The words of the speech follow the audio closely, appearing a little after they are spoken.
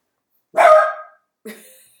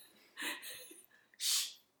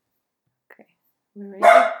Ready?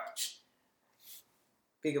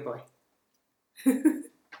 Be a good boy.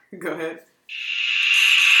 Go ahead.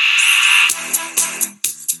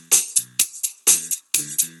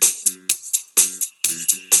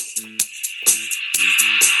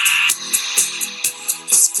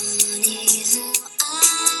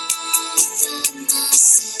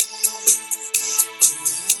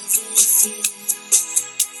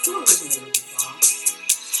 Who originated this song?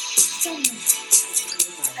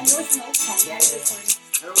 I know it's an old song. Yeah. I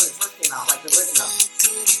remember when it first came out, like the original.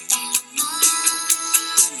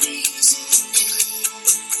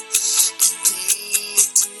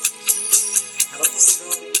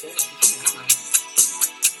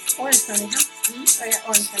 Orange County, huh? Oh yeah,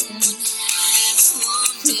 Orange County.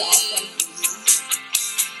 She's awesome.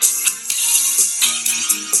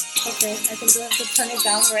 Okay, I think we have to turn it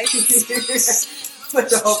down, right? Like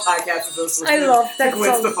the whole podcast is so I love that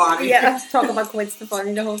Gwen song. Stefani. Yeah, talk about Gwen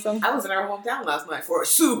Stefani the whole song. I was in our hometown last night for a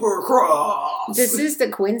Supercross. This is the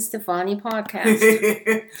Gwen Stefani podcast.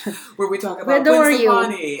 Where we talk about Gwen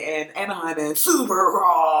Stefani and Anaheim and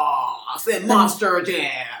Supercross and Monster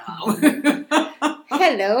Jam.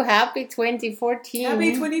 Hello, happy 2014.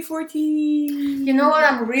 Happy 2014. You know what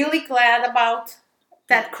I'm really glad about?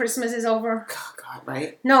 That Christmas is over. Oh, God,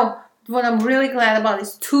 right? No, what I'm really glad about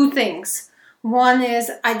is two things. One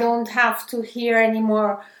is I don't have to hear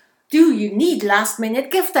anymore, do you need last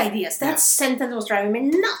minute gift ideas? That sentence was driving me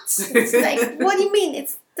nuts. It's like, what do you mean?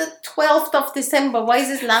 It's the 12th of December. Why is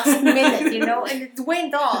this last minute, you know? And it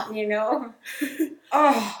went on, you know?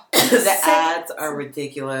 Oh. The ads are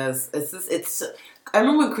ridiculous. It's. I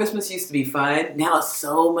remember when Christmas used to be fun. Now it's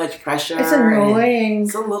so much pressure. It's annoying.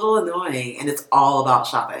 It's a little annoying. And it's all about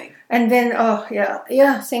shopping. And then,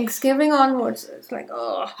 Thanksgiving onwards, it's like,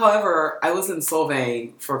 oh. However, I was in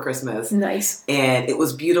Solvang for Christmas. Nice. And it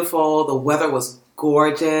was beautiful. The weather was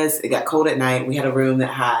gorgeous. It got cold at night. We had a room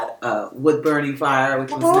that had a wood-burning fire,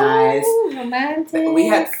 which was nice. Romantic. We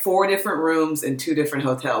had 4 different rooms in 2 different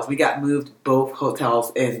hotels. We got moved both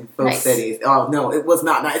hotels in both cities. Oh, no, it was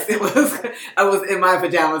not nice. I was in my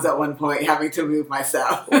pajamas at one point having to move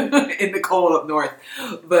myself in the cold up north.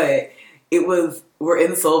 But we're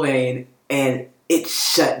in Solvang, and it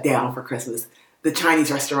shut down for Christmas. The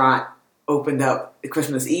Chinese restaurant opened up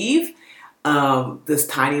Christmas Eve. This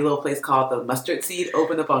tiny little place called the Mustard Seed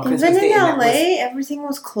opened up on Christmas Day. Even in LA, everything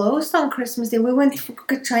was closed on Christmas Day. We went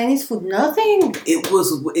to Chinese food, nothing.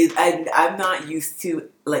 I'm not used to,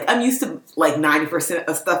 I'm used to 90%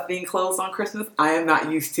 of stuff being closed on Christmas. I am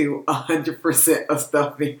not used to 100% of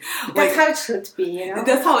stuff being. That's how it should be, you know?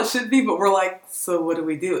 That's how it should be, but we're like, so what do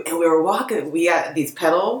we do? And we were walking, we had these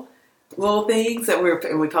pedal little things and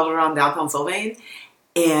we pedaled around downtown Solvang,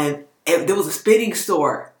 and there was a spinning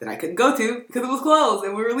store that I couldn't go to because it was closed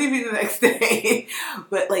and we were leaving the next day.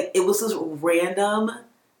 But it was this random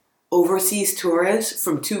overseas tourists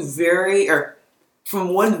from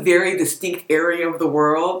one very distinct area of the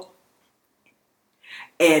world,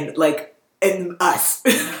 and us.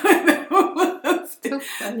 So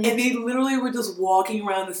funny. And they literally were just walking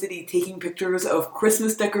around the city taking pictures of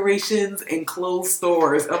Christmas decorations and closed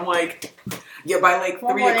stores. I'm like, yeah, by 3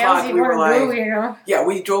 o'clock we were like, you know? Yeah,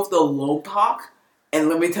 we drove to Lompoc, and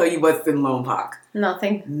let me tell you what's in Lompoc.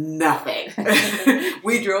 Nothing.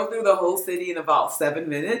 We drove through the whole city in about 7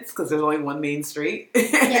 minutes because there's only one main street.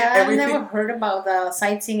 Yeah, I've never heard about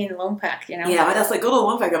sightseeing in Lompoc, you know? Yeah, but that's go to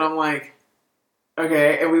Lompoc, and I'm like,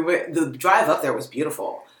 okay. And we went, the drive up there was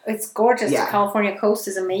beautiful. It's gorgeous. Yeah. The California coast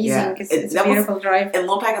is amazing. Yeah. It's a beautiful drive. And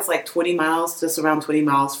Lompoc is 20 miles, just around 20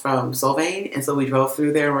 miles from Solvang. And so we drove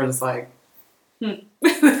through there and we're just like, and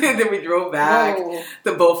then we drove back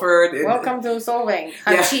to Beaufort. Welcome to Solvang.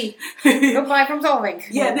 Hachi. Goodbye from Solvang.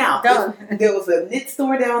 Yeah, now, done. There was a knit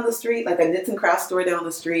store down the street, a knits and crafts store down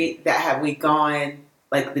the street that we gone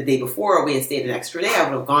the day before. We had stayed an extra day. I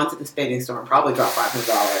would have gone to the spinning store and probably dropped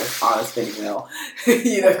 $500 on a spinning wheel.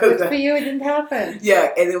 Good for you, it didn't happen.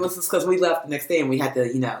 Yeah, and it was just because we left the next day and we had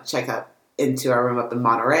to, check out into our room up in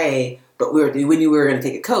Monterey. But we knew we were going to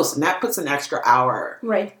take a coast, and that puts an extra hour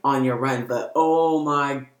on your run. But oh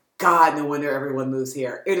my God, no wonder everyone moves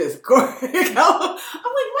here. It is gorgeous. I'm like,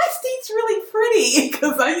 my state's really pretty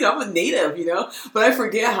because I'm a native, But I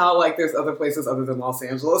forget how there's other places other than Los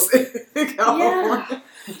Angeles in California. Yeah.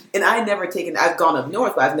 And I've gone up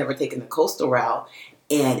north, but I've never taken the coastal route.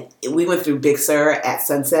 And we went through Big Sur at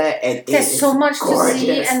sunset, and there's so much gorgeous. To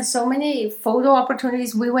see and so many photo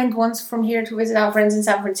opportunities. We went once from here to visit our friends in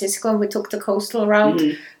San Francisco, and we took the coastal route.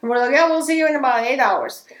 Mm-hmm. And we're like, yeah, we'll see you in about 8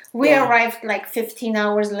 hours. We arrived like 15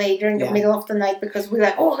 hours later in the middle of the night because we were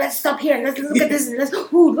like, oh, let's stop here and let's look at this and let's,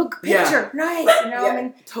 look, picture, nice, I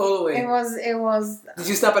mean, totally. It was. Did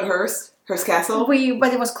you stop at Hearst Castle?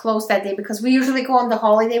 But it was closed that day because we usually go on the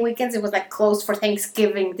holiday weekends. It was like closed for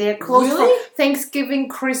Thanksgiving. They're closed for Thanksgiving,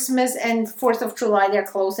 Christmas, and 4th of July. They're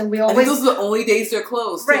closed, and we always. I think those are the only days they're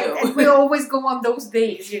closed, right? Too. And we always go on those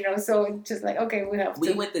days, So it's just like okay, we have to.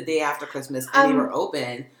 We went the day after Christmas, and they were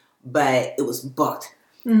open, but it was booked.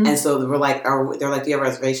 Mm-hmm. And so they're like, do you have a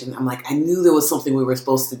reservation? I'm like, I knew there was something we were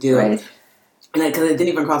supposed to do. Right. And because it didn't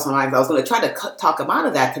even cross my mind, I was going to try to talk him out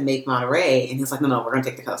of that to make Monterey. And he's like, no, we're going to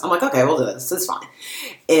take the coast. I'm like, okay, we'll do this. This is fine.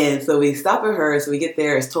 And so we stop at Hearst. So we get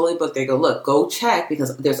there. It's totally booked. They go, look, go check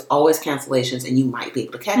because there's always cancellations and you might be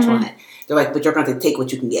able to catch on it. They're like, but you're going to take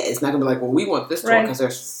what you can get. It's not going to be like, well, we want this tour because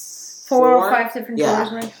there's 4 or 5 different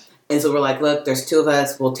tours, right? And so we're like, look, there's 2 of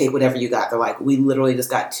us. We'll take whatever you got. They're like, we literally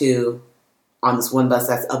just got 2 on this one bus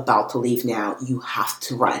that's about to leave now. You have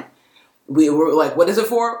to run. We were like, what is it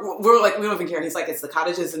for? We're like, we don't even care. He's like, it's the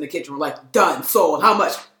cottages in the kitchen. We're like, done, sold. How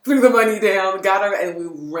much? Threw the money down, got her, and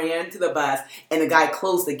we ran to the bus. And the guy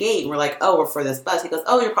closed the gate. And we're like, oh, we're for this bus. He goes,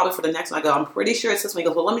 oh, you're probably for the next one. I go, I'm pretty sure it's this one. He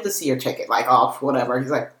goes, well, let me just see your ticket. Like, oh, whatever.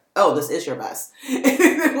 He's like, oh, this is your bus. And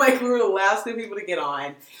then, like, we were the last 2 people to get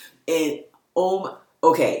on. And,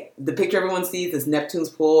 okay, the picture everyone sees is Neptune's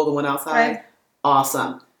pool, the one outside. Right.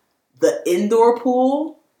 Awesome. The indoor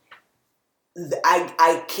pool,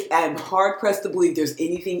 I'm hard pressed to believe there's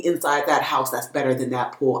anything inside that house that's better than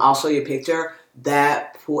that pool. I'll show you a picture.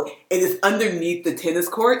 That pool, and it's underneath the tennis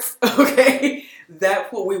courts. Okay, that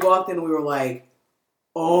pool. We walked in, and we were like,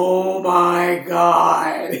 "Oh my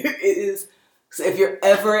god!" It is. So if you're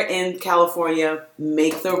ever in California,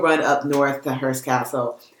 make the run up north to Hearst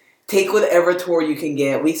Castle. Take whatever tour you can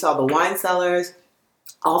get. We saw the wine cellars,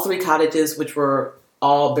 all 3 cottages, which were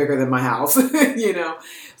all bigger than my house,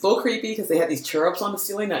 It's a little creepy because they had these chirrups on the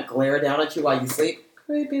ceiling that glare down at you while you sleep.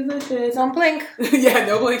 Creepy bitches. Don't blink. Yeah,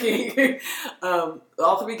 no blinking.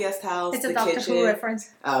 All 3 guest house. It's a Doctor Who reference.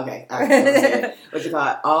 Oh, okay. All right. What you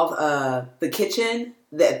thought? The kitchen.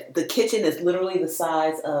 The kitchen is literally the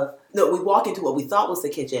size of. No, we walk into what we thought was the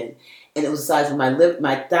kitchen, and it was the size of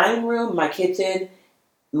my dining room, my kitchen,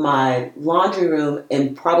 my laundry room,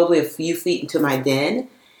 and probably a few feet into my den,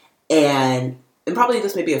 and probably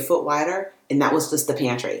just maybe a foot wider, and that was just the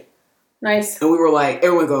pantry. Nice. And we were like,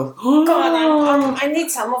 everyone goes, oh. God, I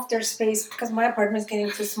need some of their space because my apartment's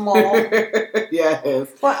getting too small. Yeah, it is.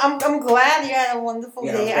 Well, I'm glad you had a wonderful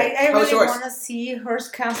day. I really want to see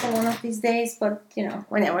Hearst Castle one of these days, but,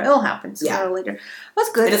 whenever. It'll happen sooner or later.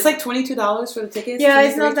 That's good. And it's like $22 for the tickets. Yeah,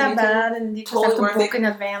 it's not that bad, and you just have to book in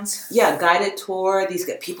advance. Yeah, guided tour. These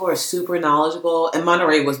people are super knowledgeable, and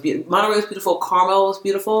Monterey was beautiful. Carmel was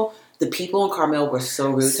beautiful. The people in Carmel were so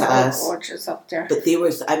rude to us. Gorgeous up there. But they were,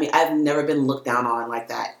 I've never been looked down on like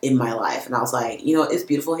that in my life. And I was like, it's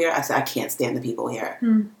beautiful here. I said, I can't stand the people here.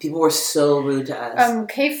 People were so rude to us.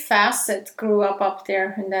 Kay Fassett grew up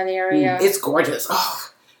there in that area. It's gorgeous. Oh,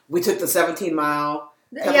 we took the 17-mile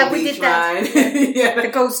Pebble Beach ride. The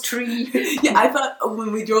ghost tree. Yeah, I thought,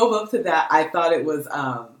 when we drove up to that, I thought it was...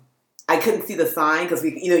 I couldn't see the sign because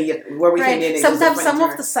where we came in. Sometimes some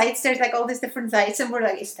of the sites there's like all these different sites, and we're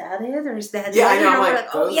like, is that it or is that it? Yeah, I know. We're like,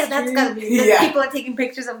 oh yeah, that's gotta be. People are taking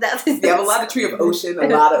pictures of that. They have a lot of tree of ocean, a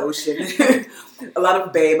lot of ocean, a lot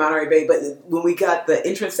of bay, Monterey Bay. But when we got the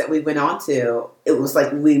entrance that we went onto, it was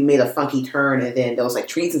like we made a funky turn, and then there was like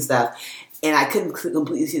trees and stuff. And I couldn't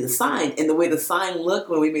completely see the sign. And the way the sign looked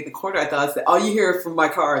when we made the corner, I thought, all you hear from my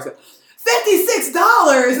car is, $56?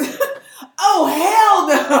 Oh, hell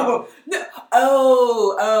no.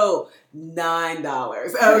 Oh,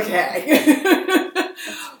 $9. Okay.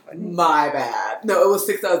 My bad. No, it was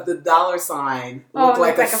 $6. The dollar sign looked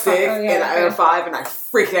like a 6 and a 5, and I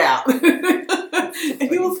freaked out. And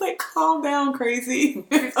he was like, calm down, crazy.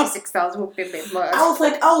 $56 would be a bit much. I was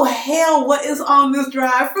like, oh, hell, what is on this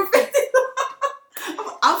drive for $50?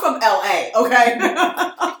 I'm from LA, okay?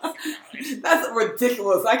 That's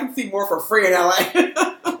ridiculous. I can see more for free in LA.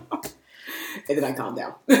 And then I calmed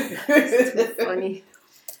down. It's funny.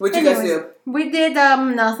 What'd you guys do? We did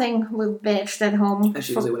nothing. We bitched at home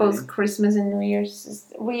for both Christmas and New Year's.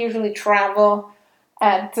 We usually travel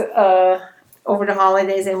at over the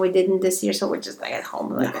holidays, and we didn't this year, so we're just like at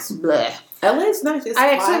home, like bleh. LA's nice.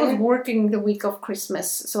 I actually was working the week of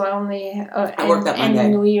Christmas, so I only I worked that Monday.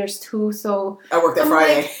 And New Year's too. So I worked that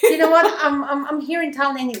Friday. Like, you know what? I'm here in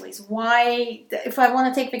town anyways. Why? If I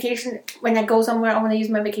want to take vacation when I go somewhere, I want to use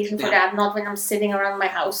my vacation for that, not when I'm sitting around my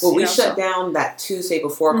house. Well, we shut down that Tuesday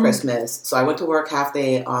before Christmas, so I went to work half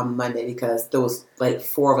day on Monday because there was like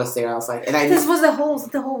 4 of us there. I was like, this was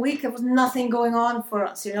the whole week. There was nothing going on for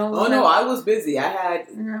us, you know. Oh no, I was busy. I had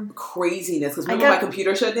craziness because remember my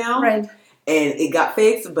computer shut down, right? And it got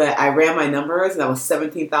fixed, but I ran my numbers and I was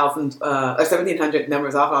 17,000 or 1,700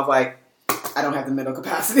 numbers off. I was like, I don't have the mental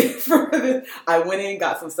capacity for this. I went in,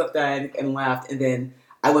 got some stuff done, and left. And then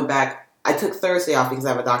I went back. I took Thursday off because I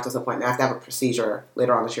have a doctor's appointment. I have to have a procedure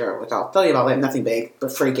later on this year, which I'll tell you about later. Nothing big,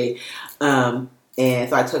 but freaky. And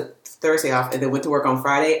so I took Thursday off and then went to work on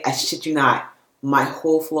Friday. I shit you not, my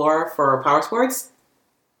whole floor for power sports,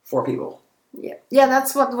 4 people. Yeah,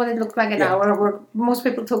 that's what it looked like an hour where most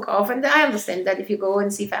people took off, and I understand that if you go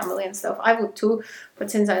and see family and stuff, I would too.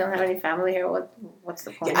 But since I don't have any family here, what's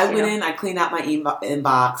the point? Yeah, I went in, I cleaned out my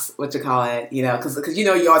inbox, what you call it, you know, because you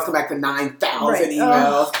know you always come back to 9,000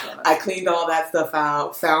 emails. Oh, I cleaned all that stuff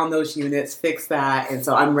out, found those units, fixed that, and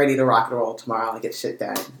so I'm ready to rock and roll tomorrow and get shit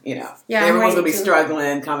done. You know, everyone's gonna be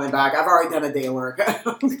struggling coming back. I've already done a day of work.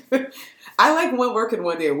 I like working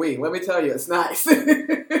 1 day a week. Let me tell you, it's nice.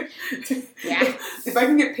 Yeah. If I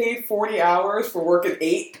can get paid 40 hours for working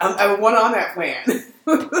 8, I want on that plan.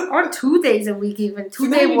 Or 2 days a week, even 2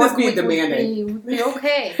 day work week would be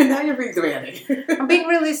okay. Now you're being demanding. I'm being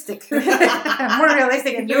realistic. I'm more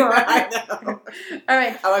realistic than you are. I know. All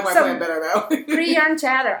right. I like my plan better though. Pre-yarn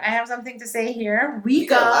chatter. I have something to say here. We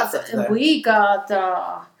got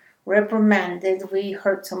reprimanded. We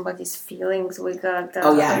hurt somebody's feelings. We got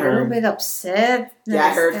a little bit upset. Yeah, I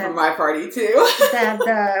heard from my party too.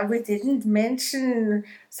 That we didn't mention.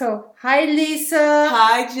 So, hi Lisa.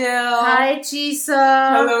 Hi Jill. Hi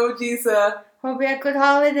Gisa. Hello Gisa. Hope you had good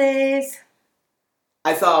holidays.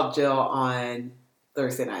 I saw Jill on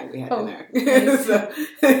Thursday night. We had dinner.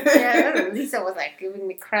 Yeah, Lisa was like giving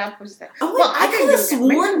me crap. I could have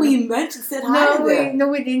sworn we said hi to them. No,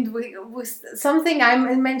 we didn't. It was something I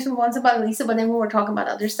mentioned once about Lisa, but then we were talking about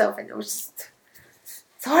other stuff, and it was just...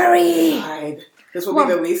 Sorry. God. This will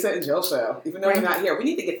be the Lisa and Jill show. Even though we're not here, we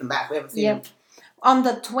need to get them back. We haven't seen them. On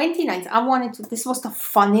the 29th, this was the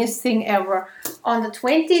funniest thing ever. On the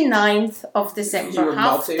 29th of December,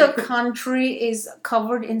 half the country is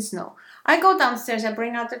covered in snow. I go downstairs, I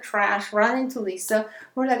bring out the trash, run into Lisa.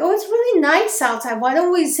 We're like, oh, it's really nice outside. Why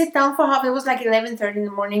don't we sit down for half? It was like 11:30 in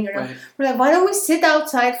the morning. You know? Right. We're like, why don't we sit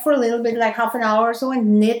outside for a little bit, like half an hour or so,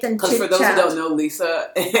 and knit and chit-chat. Because for those who don't know,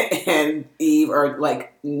 Lisa and Eve are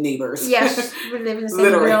like neighbors. Yes, we live in the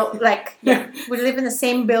same building. We live in the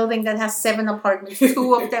same building that has 7 apartments.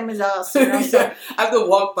 2 of them is us. You know, so. I have to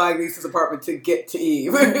walk by Lisa's apartment to get to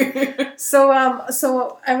Eve. So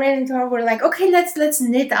I ran into her. We're like, okay, let's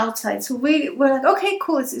knit outside. So we're like, okay,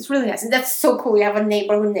 cool. It's really nice, and that's so cool. We have a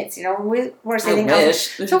neighbor who knits. You know, we're sitting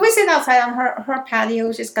outside. So we sit outside on her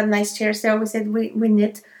patio. She's got nice chairs there. We said we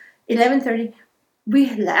knit. 11:30.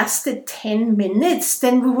 We lasted 10 minutes.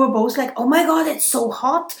 Then we were both like, oh my God, it's so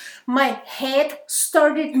hot. My head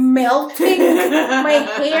started melting.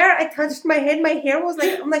 I touched my head. My hair was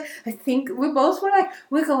like, I think we both were like,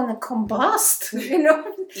 we're going to combust. You know?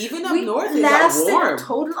 Even up north, it got warm. We lasted a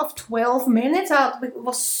total of 12 minutes out. It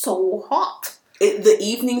was so hot. The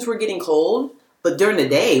evenings were getting cold. But during the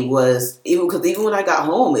day even when I got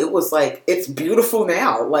home, it was like, it's beautiful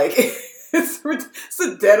now. Like, it's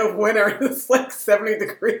the dead of winter. It's like 70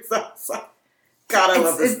 degrees outside. God, I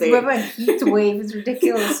love this state. We have a heat wave. It's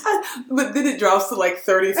ridiculous. But then it drops to like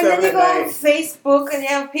 37 and then you go at night. on Facebook and you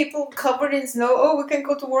have people covered in snow. Oh, we can't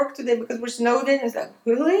go to work today because we're snowed in. It's like,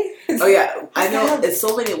 really? Oh, yeah. I know. It's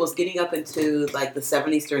so late. It was getting up into like the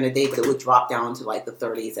 70s during the day, but it would drop down to like the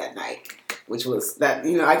 30s at night. Which was that,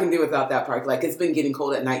 you know, I can do without that part. Like, it's been getting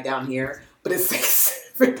cold at night down here, but it's like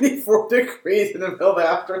 54 degrees in the middle of the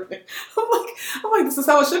afternoon. I'm like, this is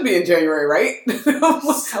how it should be in January, right?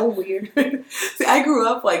 So weird. See, I grew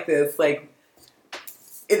up like this. Like,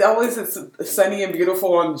 it always is sunny and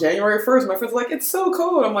beautiful on January 1st. My friends are like, it's so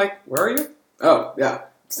cold. I'm like, where are you? Oh, yeah.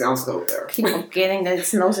 Sounds cold there. Keep forgetting that it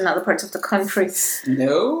snows in other parts of the country.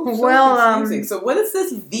 No? Well, so what is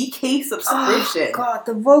this VK subscription? Oh, God,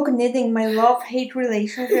 the Vogue knitting, my love-hate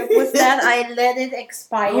relationship with that. I let it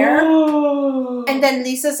expire. Oh. And then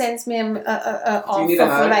Lisa sends me an offer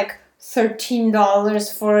for like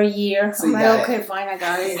 $13 for a year. So I'm like, okay, fine, I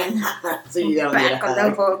got it. So you don't back on the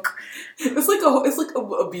hook. It's like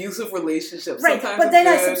an abusive relationship. Right, sometimes but then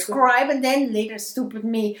I subscribe, and then later, stupid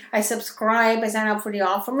me, I subscribe, I sign up for the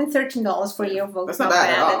offer. I mean, $13 for a year of Vogue. That's not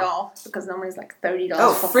bad at all. Because normally it's like $30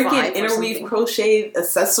 for freaking interweave crochet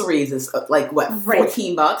accessories is like, what,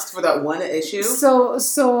 $14 for that one issue? So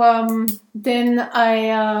then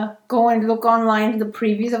I go and look online the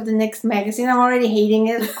previews of the next magazine. I'm already hating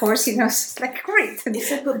it, of course. You know, it's just like, great. And he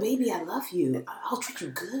said, but baby, I love you. I'll treat you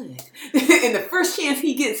good. And the first chance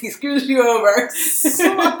he gets, he screws you over.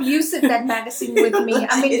 So abusive, that magazine with me.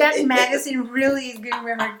 I mean, that magazine really is giving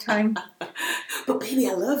me a hard time. But baby,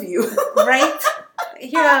 I love you. Right?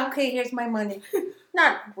 Yeah, okay, here's my money.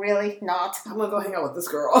 Not really, not. I'm going to go hang out with this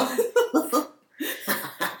girl.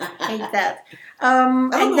 Hate that. I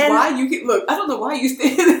don't know why you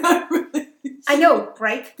stay in that relationship. I know,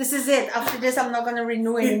 right? This is it. After this, I'm not going to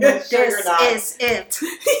renew anymore. Sure This is it.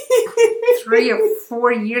 3 or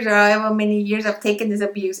 4 years, or however many years I've taken this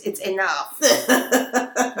abuse, it's enough.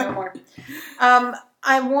 No more.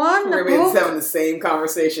 I won a book. We're going to be having the same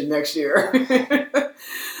conversation next year.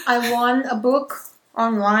 I won a book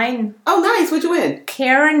online. Oh, nice. What'd you win?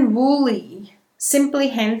 Karen Woolley, Simply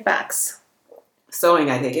Handbags.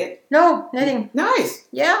 Sewing, I take it. No, knitting. Nice.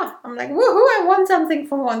 Yeah. I'm like, woohoo, I won something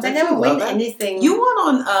for once. I never win anything. You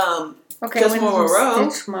won on Just More Row.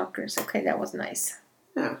 Stitch markers. Okay, that was nice.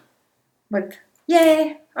 Yeah. But,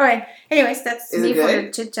 yay. All right. Anyways, that's me for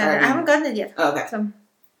the chit chat. I haven't gotten it yet. Okay. So,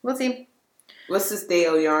 we'll see. What's this day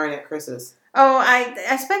of yarn at Chris's? Oh,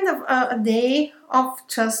 I spent a day of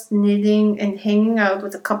just knitting and hanging out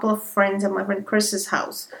with a couple of friends at my friend Chris's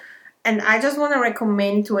house. And I just want to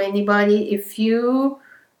recommend to anybody, if you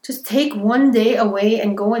just take one day away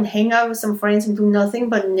and go and hang out with some friends and do nothing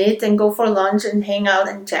but knit and go for lunch and hang out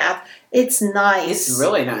and chat. It's nice. It's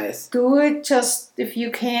really nice. Do it just if you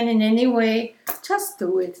can in any way. Just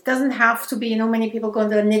do it. It doesn't have to be, many people go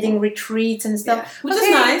to knitting retreats and stuff. Yeah, which is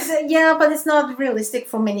nice. Yeah, but it's not realistic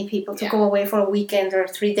for many people to go away for a weekend or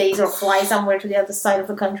 3 days or fly somewhere to the other side of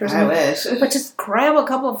the country. I wish. But just grab a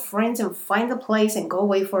couple of friends and find a place and go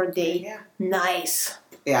away for a day. Yeah. Nice.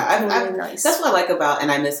 Yeah, really nice. That's what I like about,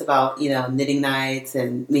 and I miss about, knitting nights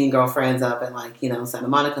and meeting girlfriends up in Santa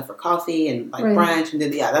Monica for coffee and brunch and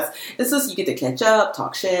it's just you get to catch up,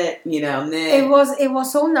 talk shit, knit. It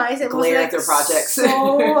was so nice. It was at their projects.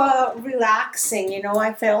 So relaxing.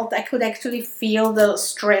 I felt I could actually feel the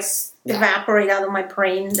stress evaporate out of my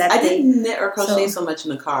brain that day. I didn't knit or crochet so much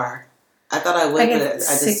in the car. I thought I would, but I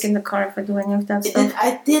sick in the car if I do any of that stuff.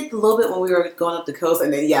 I did a little bit when we were going up the coast,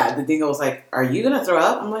 and then the dingo was like, "Are you gonna throw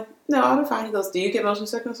up?" I'm like, "No, I'm fine." He goes, "Do you get motion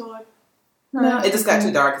sickness?" I'm like, "No." It just got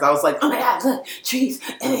too dark because I was like, "Oh my god, look, trees!"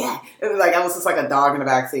 Oh my god. It was like I was just like a dog in the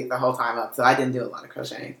backseat the whole time up, so I didn't do a lot of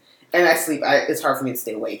crocheting. And I sleep. It's hard for me to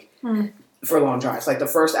stay awake for long drives. Like the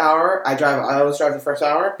first hour, I always drive the first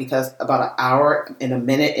hour because about an hour and a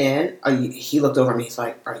minute in, he looked over at me. He's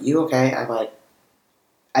like, "Are you okay?" I'm like,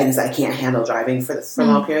 I can't handle driving for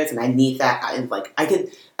long periods, and I need that. I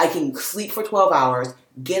can sleep for 12 hours,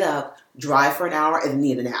 get up, drive for an hour, and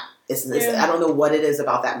need a nap. I don't know what it is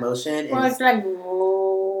about that motion. Well, it's like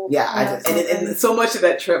and so much of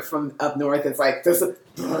that trip from up north, it's like this.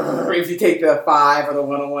 If you take the 5 or the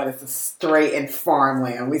 101, it's a straight in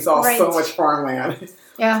farmland. We saw so much farmland.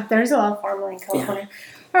 Yeah, there's a lot of farmland in California.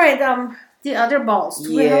 Yeah. All right, the other balls.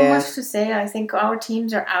 Do we have much to say? I think our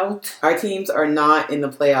teams are out. Our teams are not in the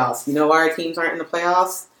playoffs. You know why our teams aren't in the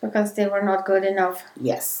playoffs? Because they were not good enough.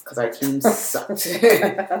 Yes, because our teams sucked.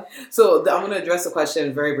 So I'm going to address the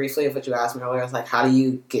question very briefly of what you asked me earlier. I was like, how do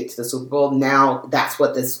you get to the Super Bowl? Now, that's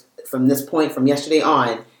what from yesterday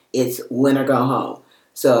on, it's win or go home.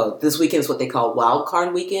 So this weekend is what they call wild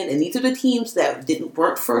card weekend. And these are the teams that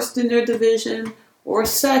weren't first in their division or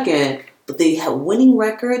second, but they have winning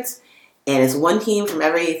records. And it's one team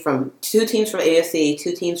from 2 teams from AFC,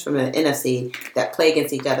 2 teams from the NFC that play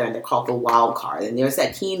against each other, and they're called the wild card. And there's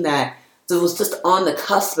that team that was just on the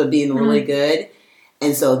cusp of being really good,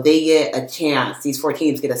 and so they get a chance. These 4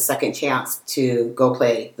 teams get a second chance to go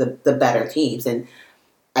play the better teams. And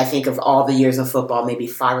I think of all the years of football, maybe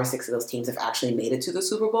 5 or 6 of those teams have actually made it to the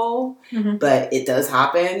Super Bowl. Mm-hmm. But it does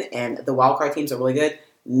happen, and the wild card teams are really good.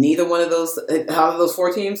 Neither one of those, out of those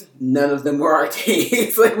 4 teams, none of them were our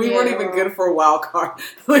teams. Like, we weren't even good for a wild card.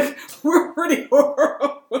 Like, we're pretty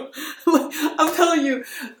horrible. Like, I'm telling you,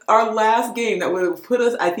 our last game that would have put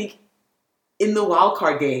us, I think, in the wild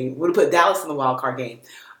card game, would have put Dallas in the wild card game.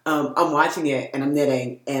 I'm watching it, and I'm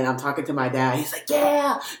knitting, and I'm talking to my dad. He's like,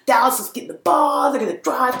 yeah, Dallas is getting the ball. They're going to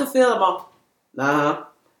drive the field. I'm all, uh-huh.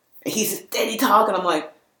 And he's steady talking. I'm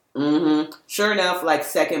like, mm-hmm. Sure enough,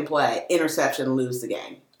 second play, interception, lose the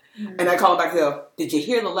game. Mm-hmm. And I call him back and go, did you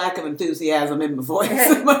hear the lack of enthusiasm in my voice?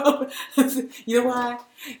 You know why?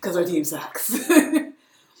 Because our team sucks.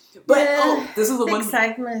 But this is the one.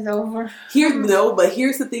 Excitement is over. But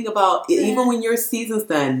here's the thing about even when your season's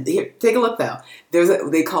done. Here, take a look though.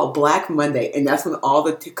 They call Black Monday, and that's when all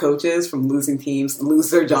the coaches from losing teams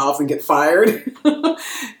lose their jobs and get fired.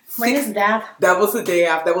 When is that? That was the day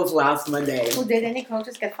after. That was last Monday. Well, did any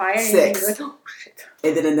coaches get fired? 6. Oh, shit.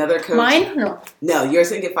 And then another coach. Mine? No. No, yours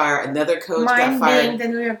didn't get fired. Another coach got fired. Mine being the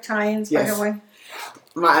New York Giants, by the way.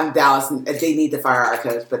 I'm Dallas. They need to fire our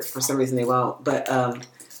coach, but for some reason they won't. But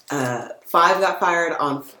 5 got fired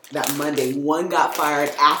on that Monday. 1 got fired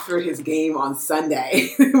after his game on Sunday,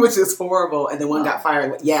 which is horrible. And then 1 got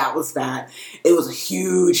fired. Yeah, it was bad. It was a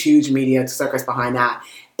huge, huge media circus behind that.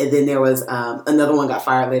 And then there was another 1 got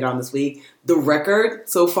fired later on this week. The record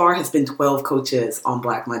so far has been 12 coaches on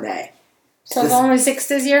Black Monday. So it's only 6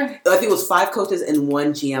 this year? I think it was 5 coaches and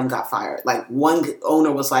 1 GM got fired. Like, 1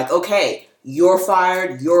 owner was like, okay, you're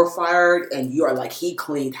fired, and you're like, he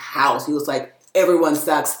cleaned house. He was like, everyone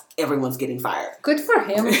sucks, everyone's getting fired. Good for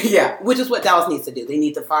him. Yeah, which is what Dallas needs to do. They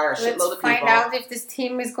need to fire a shitload of people. Let's find out if this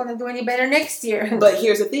team is going to do any better next year. But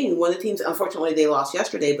here's the thing. One of the teams, unfortunately, they lost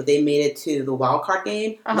yesterday, but they made it to the wild card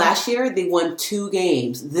game. Last year, they won 2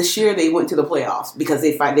 games. This year, they went to the playoffs because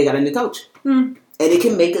they got a new coach. And it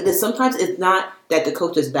can make it. Sometimes it's not that the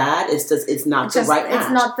coach is bad. It's just it's not the right match.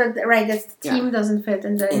 It's not the right. The team doesn't fit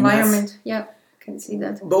in the environment. Yeah, I can see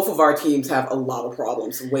that. Both of our teams have a lot of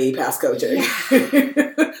problems, way past coaching.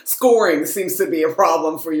 Yeah. Scoring seems to be a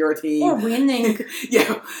problem for your team. Or winning.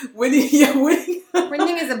 Winning.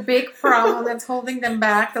 Winning is a big problem that's holding them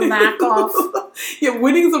back. The lack of. Yeah,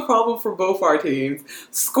 winning is a problem for both our teams.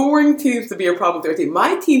 Scoring seems to be a problem with their team.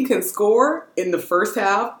 My team can score in the first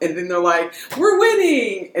half, and then they're like, we're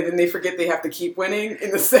winning! And then they forget they have to keep winning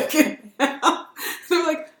in the second half. They're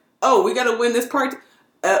like, oh, we got to win this part.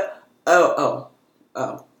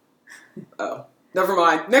 Never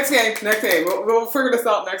mind. Next game. We'll figure this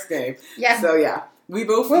out next game. Yeah. So, yeah.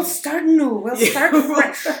 We'll start new. We'll start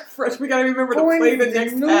fresh. We got to remember to play the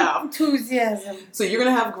next half. Enthusiasm. So you're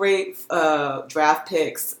going to have great draft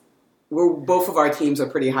picks. Both of our teams are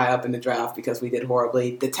pretty high up in the draft because we did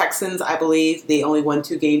horribly. The Texans, I believe, they only won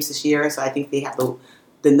 2 games this year, so I think they have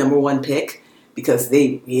the number 1 pick because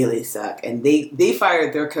they really suck. And they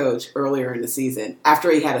fired their coach earlier in the season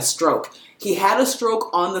after he had a stroke. He had a stroke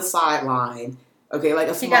on the sideline. Okay, like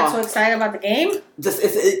a small. He got so excited about the game.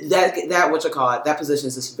 That position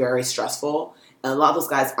is just very stressful, and a lot of those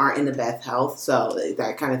guys aren't in the best health. So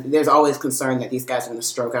that kind of there's always concern that these guys are going to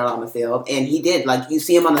stroke out on the field. And he did, like you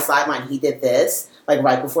see him on the sideline. He did this like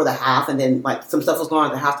right before the half, and then like some stuff was going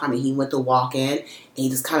on at the halftime, and he went to walk in, and he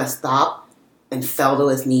just kind of stopped and fell to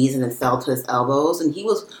his knees and then fell to his elbows, and he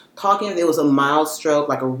was talking. It was a mild stroke,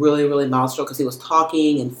 like a really really mild stroke, because he was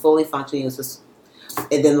talking and fully functioning. It was just.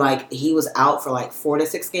 And then, like, he was out for, like, 4 to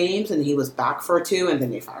 6 games, and he was back for 2, and then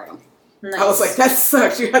they fired him. Nice. I was like, that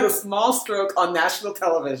sucks. You had a small stroke on national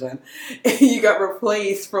television, and you got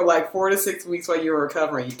replaced for, like, 4 to 6 weeks while you were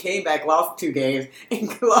recovering. You came back, lost 2 games,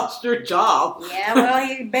 and lost your job. Yeah, well,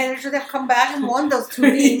 he better should have come back and won those 2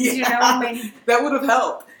 games, you know? I mean, that would have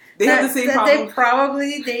helped. They have the same problem.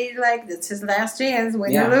 It's his last chance,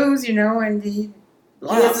 win or lose, you know, and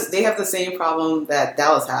they have the same problem that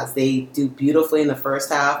Dallas has. They do beautifully in the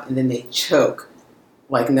first half, and then they choke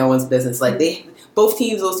like no one's business. Like those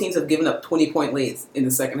teams have given up 20-point leads in the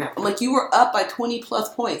second half. I'm like, you were up by 20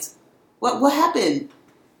 plus points. What happened?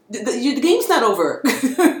 The game's not over.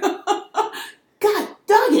 God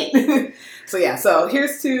dang it. So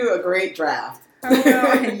here's to a great draft.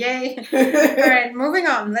 Oh, yay. All right, moving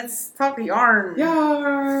on. Let's talk yarn.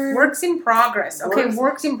 Works in progress. Okay,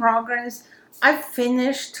 works in progress. I've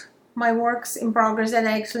finished my works in progress that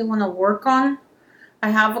I actually want to work on. I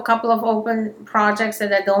have a couple of open projects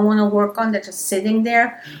that I don't want to work on. They're just sitting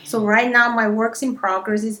there. So right now my works in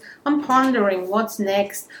progress is I'm pondering what's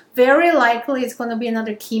next. Very likely it's going to be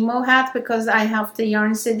another chemo hat because I have the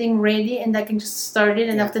yarn sitting ready and I can just start it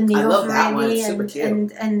and have the needles ready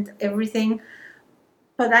and everything.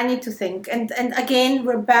 But I need to think. And again,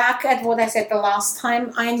 we're back at what I said the last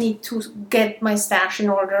time. I need to get my stash in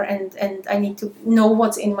order and I need to know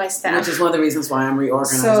what's in my stash. Which is one of the reasons why I'm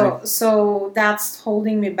reorganizing. So that's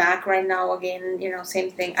holding me back right now. Again, you know,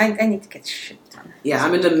 same thing. I need to get shit done. Yeah,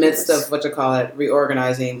 I'm in the midst of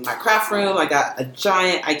reorganizing my craft room. I got a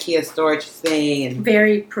giant IKEA storage thing. And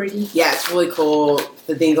very pretty. Yeah, it's really cool.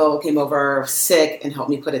 The dingo came over sick and helped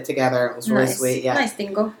me put it together. It was really sweet. Yeah. Nice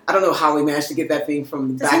dingo. I don't know how we managed to get that thing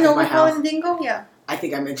from the back of my house. Does he know we call him dingo? Yeah. I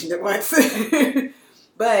think I mentioned it once.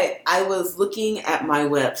 But I was looking at my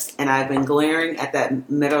whips and I've been glaring at that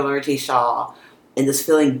metallurgy shawl and just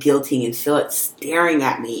feeling guilty and feel it staring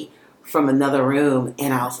at me from another room.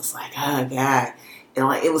 And I was just like, oh God. And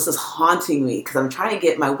like, it was just haunting me because I'm trying to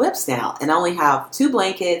get my whips now. And I only have 2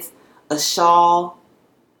 blankets, a shawl,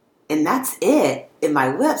 And that's it in my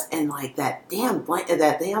whips. And like that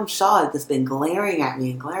damn shawl has just been glaring at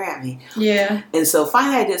me. Yeah. And so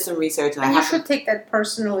finally I did some research. And you should take that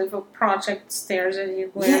personally if a project glares at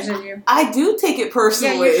you. I do take it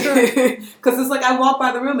personally. Yeah, you should. Because it's like I walk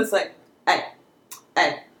by the room, it's like, hey,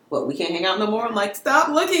 what, we can't hang out no more? I'm like, stop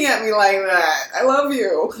looking at me like that. I love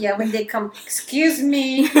you. Yeah, when they come, excuse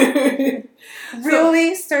me.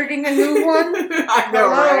 Really? Starting a new one? I know,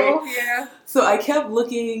 right? Yeah. So I kept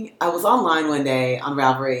looking. I was online one day on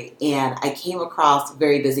Ravelry, and I came across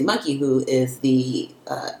Very Busy Monkey, who is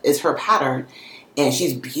her pattern, and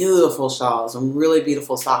she's beautiful shawls and really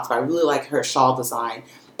beautiful socks. But I really like her shawl design,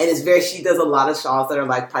 and she does a lot of shawls that are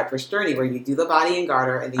like Piper Sturdy, where you do the body and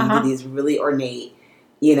garter, and then you do these really ornate,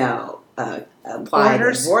 applied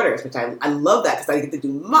borders, which I love that because I get to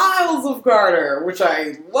do miles of garter, which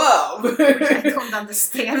I love. I don't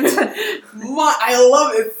understand. I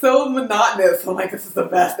love it. It's so monotonous. I'm like, this is the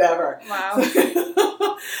best ever.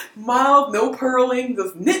 Wow. Mild, no purling,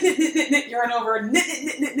 just knit, yarn over,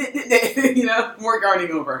 knit, more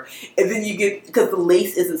yarning over. And then you get, because the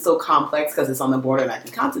lace isn't so complex because it's on the border and I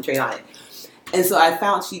can concentrate on it. And so I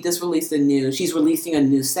found she's releasing a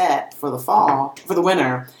new set for the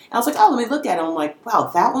winter. And I was like, oh, let me look at it. I'm like, wow,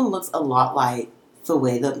 that one looks a lot like the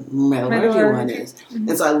way the Metallurgy one is. Mm-hmm.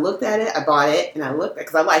 And so I looked at it, I bought it, and I looked at it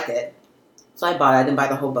because I liked it. So I bought it, I didn't buy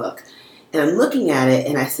the whole book. And I'm looking at it,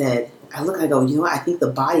 and I go, you know what, I think the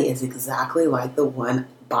body is exactly like the one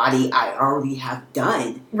body I already have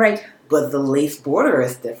done. Right. But the lace border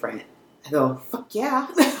is different. I go, fuck yeah.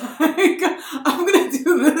 I'm going to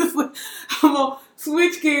do this. I'm going to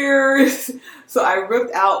switch gears. So I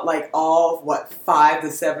ripped out like all, 5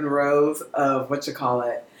 to 7 rows of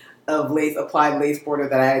of applied lace border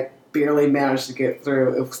that I barely managed to get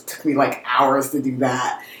through. It took me like hours to do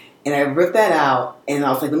that. And I ripped that out and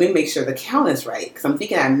I was like, let me make sure the count is right. Because I'm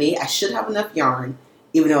thinking I should have enough yarn,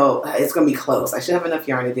 even though it's going to be close. I should have enough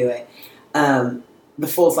yarn to do it. The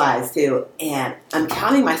full size too, and I'm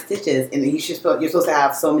counting my stitches, and you're supposed to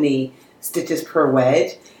have so many stitches per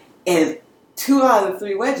wedge, and 2 out of the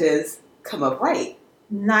 3 wedges come up right.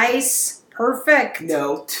 Nice, perfect.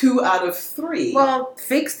 No, 2 out of 3. Well,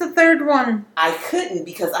 fix the 3rd one. I couldn't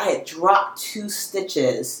because I had dropped 2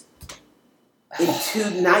 stitches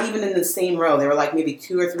not even in the same row. They were like maybe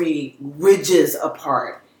 2 or 3 ridges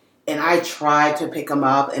apart, and I tried to pick them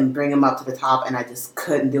up and bring them up to the top, and I just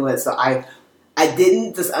couldn't do it. So I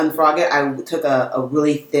didn't just unfrog it. I took a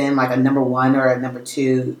really thin, like a number 1 or a number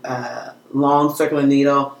 2 long circular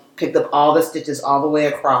needle, picked up all the stitches all the way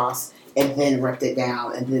across, and then ripped it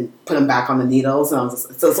down, and then put them back on the needles. So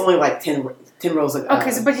it's only like 10 rows of...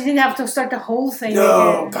 Okay, but you didn't have to start the whole thing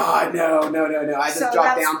No, again. God, no. I just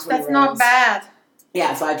dropped down 20 rows. That's not bad.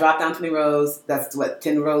 Yeah, so I dropped down 20 rows. That's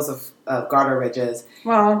 10 rows of garter ridges.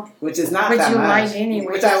 Well, which is not that much. Which you like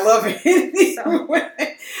anyway. Which I love anyway.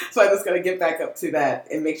 So I just got to get back up to that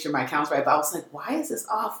and make sure my count's right. But I was like, why is this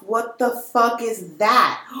off? What the fuck is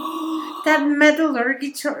that? That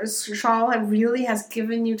Metallurgy shawl really has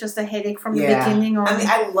given you just a headache from the beginning on. I mean,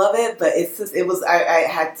 I love it, but it's just, I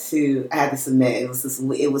had to submit.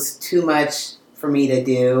 It was too much for me to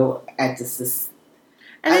do at just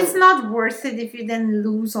and it's not worth it if you then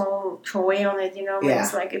lose all joy on it,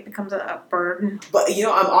 It's like it becomes a burden. But,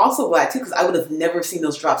 I'm also glad, too, because I would have never seen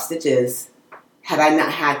those drop stitches had I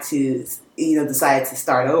not had to, decide to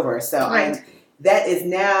start over. So that is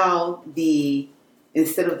now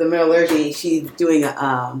instead of the Metallurgy, she's doing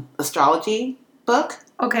an astrology book.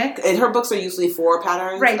 Okay. And her books are usually 4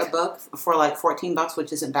 patterns a book for like $14,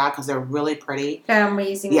 which isn't bad because they're really pretty. They're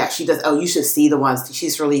amazing. Yeah, she does. Oh, you should see the ones.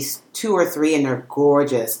 She's released 2 or 3 and they're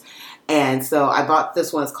gorgeous. And so I bought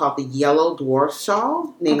this one. It's called the Yellow Dwarf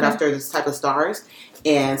Shawl, named after this type of stars.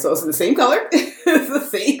 And so it's in the same color. It's the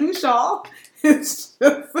same shawl. It's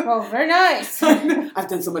just... Well, very nice. I've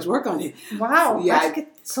done so much work on it. Wow. Yeah, how'd you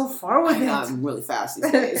get so far with it? I'm really fast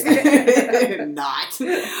these days. Not.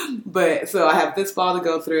 But so I have this ball to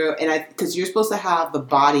go through, and because you're supposed to have the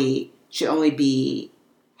body should only be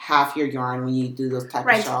half your yarn when you do those type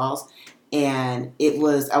of shawls. And I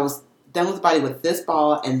was done with the body with this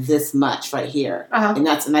ball and this much right here. And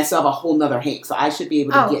I still have a whole nother hank, so I should be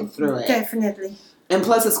able to get through it. Definitely. And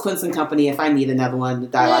plus, it's Quince & Company. If I need another one, the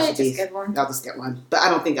dye should be. Get one. I'll just get one. But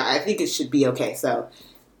I think it should be okay. So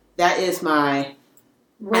that is my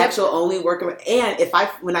actual only work. And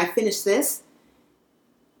when I finish this,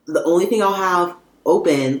 the only thing I'll have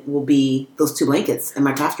open will be those 2 blankets in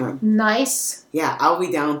my craft room. Nice. Yeah, I'll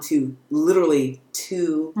be down to literally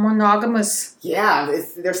 2. Monogamous. Yeah,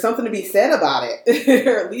 there's something to be said about it.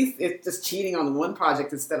 Or at least it's just cheating on the one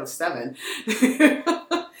project instead of 7.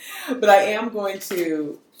 But I am going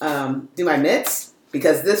to do my mitts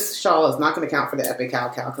because this shawl is not going to count for the Epic Cow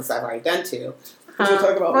because I've already done 2.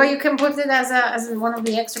 Well, you can put it as one of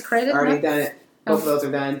the extra credit. Already done it. Both of those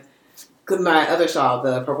are done. My other shawl,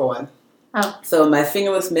 the purple one. Oh. So my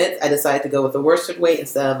fingerless mitts, I decided to go with the worsted weight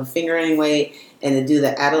instead of a fingering weight, and to do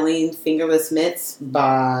the Adeline fingerless mitts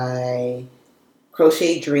by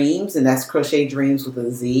Crochet Dreams, and that's Crochet Dreams with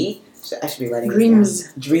a Z. I should be writing Dreams.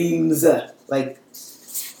 This down. Dreams, like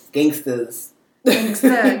gangsters.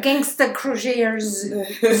 Gangsta crocheters.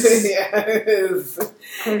 Yes.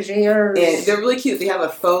 Crocheters. And they're really cute. They have a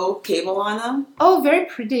faux cable on them. Oh, very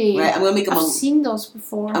pretty. Right. I'm gonna make them. I've seen those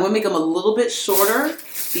before. I'm gonna make them a little bit shorter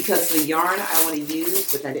because the yarn I want to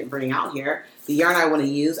use, which I didn't bring out here, the yarn I want to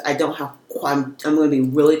use, I don't have. I'm going to be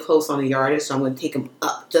really close on the yardage, so I'm going to take them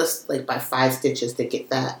up just like by 5 stitches to get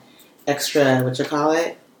that extra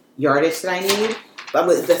yardage that I need. But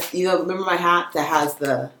remember my hat that has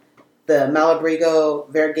the Malabrigo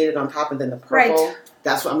variegated on top and then the purple? Right.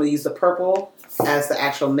 That's what I'm going to use, the purple as the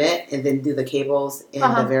actual mitt and then do the cables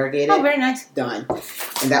and the variegated. Oh, very nice. Done.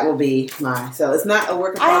 And that will be mine. So it's not a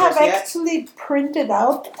work in I progress have yet. actually printed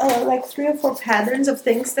out like 3 or 4 patterns of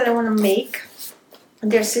things that I want to make.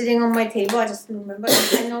 They're sitting on my table. I just remember.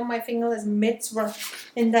 I know my fingerless mitts were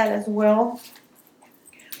in that as well.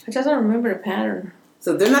 I just don't remember the pattern.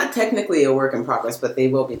 So they're not technically a work in progress, but they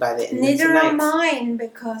will be by the end of Neither tonight. are mine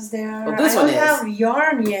because they're. Well, this I don't one is. have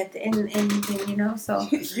yarn yet in anything, so.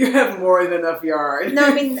 You have more than enough yarn. No,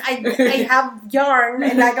 I mean I have yarn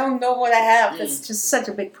and I don't know what I have. It's just such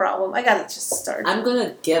a big problem. I gotta just start. I'm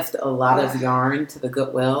gonna gift a lot of yarn to the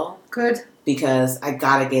Goodwill. Good. Because I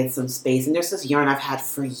gotta get some space. And there's this yarn I've had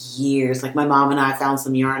for years. Like my mom and I found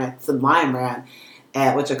some yarn at some Lion Brand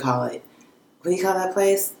at what do you call that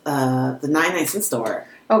place? The 99-cent store.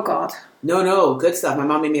 Oh God. No, good stuff. My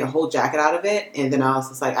mom made me a whole jacket out of it, and then I was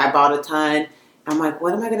just like, I bought a ton. I'm like,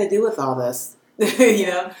 what am I gonna do with all this?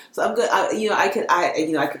 So I'm good. I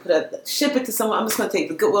could ship it to someone. I'm just gonna take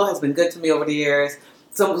the Goodwill has been good to me over the years.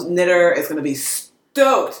 Some knitter is gonna be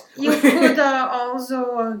stoked. You could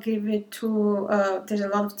also give it to. There's a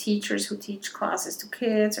lot of teachers who teach classes to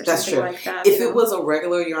kids or That's something true. like that. If it was a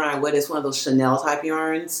regular yarn, I would. It's one of those Chanel type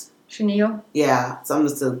yarns. Chenille? Yeah. So I'm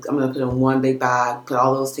gonna put it in one big bag, put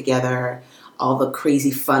all those together, all the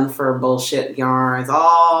crazy fun fur bullshit yarns,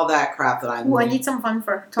 all that crap that I need. Oh, I need some fun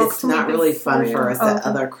fur. Talk it's to me not really before fun you- fur. It's oh, that okay.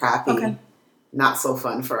 other crappy, Okay. not so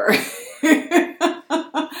fun fur.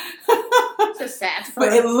 It's a sad fur.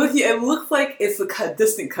 But it looks like it's a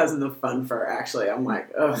distant cousin of fun fur. Actually, I'm like,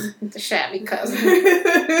 ugh. The shabby cousin.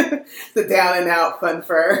 The down and out fun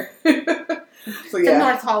fur. So The yeah.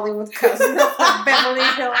 North Hollywood cousin of the Beverly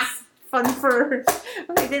Hills fun fur.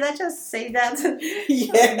 Wait, did I just say that?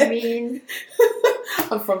 Yeah. I mean,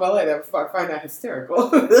 I'm from LA. I find that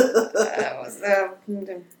hysterical.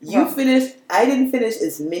 You finished. I didn't finish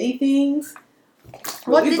as many things.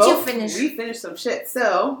 What We did both- you finish? We finished some shit.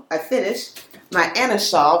 So I finished my Anna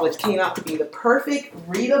shawl, which came out to be the perfect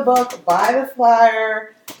read a book, buy the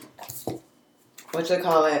flyer. What you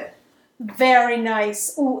call it? Very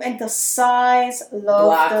nice. Ooh, and the size. Love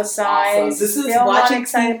Black, the size. awesome. This is Still not watching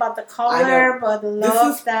excited TV about the color, but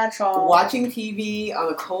love is that shawl. Watching TV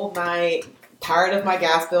on a cold night, tired of my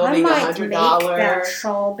gas bill I being might make that $100.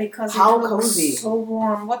 shawl because How it looks cozy. so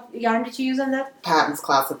warm. What yarn did you use on that? Patton's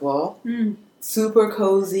Classic Wool. Mm. Super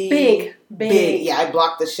cozy. Big. Yeah, I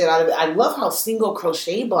blocked the shit out of it. I love how single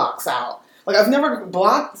crochet blocks out. Like, I've never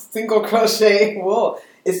blocked single crochet wool.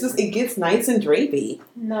 It's just, it gets nice and drapey.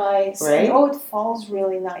 Nice. Right? And, it falls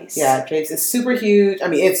really nice. Yeah, it drapes. It's super huge. I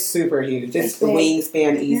mean, it's super huge. It's the big.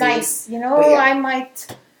 wingspan easy. Nice. You know, But yeah. I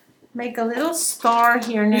might make a little star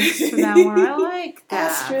here next to that one. I like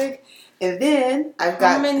that. Asterisk. And then I've How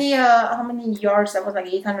got, many yards? That was like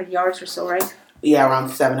 800 yards or so, right? yeah, around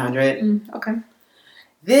 700. Okay.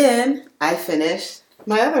 Then I finished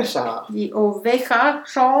my other shawl. The Oveja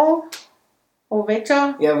shawl.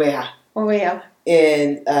 Oveja. Yeah. Oveja.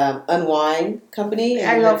 In Unwind Company.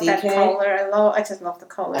 I in love DK. that color. I just love the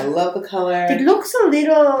color. I love the color. It looks a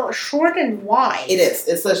little short and wide. It is.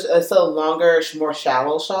 It's a longer, more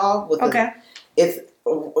shallow shawl. With Okay.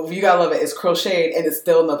 You gotta love it. It's crocheted and it's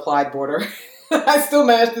still an applied border. I still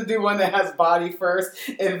managed to do one that has body first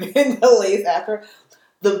and then the lace after.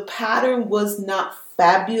 The pattern was not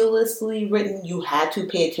fabulously written. You had to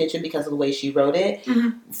pay attention because of the way she wrote it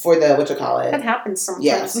for the That happens sometimes.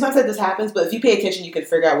 Yeah, sometimes that just happens, but if you pay attention, you can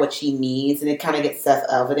figure out what she means, and it kind of gets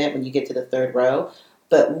self-evident when you get to the third row.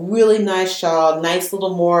 But really nice shawl, nice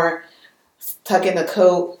little more tuck in the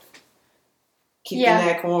coat, keep the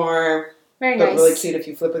neck warm, Very but nice. really cute if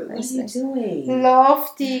you flip it. Nice, What are you doing?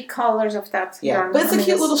 Love the colors of that Yeah, yarn. but it's a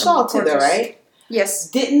cute little shawl too, though, gorgeous. right? Yes.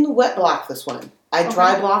 Didn't wet block this one. I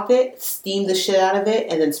dry blocked it, steamed the shit out of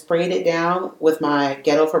it, and then sprayed it down with my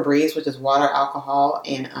Ghetto Febreze, which is water, alcohol,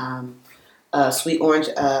 and sweet orange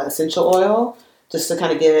essential oil, just to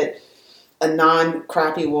kind of give it a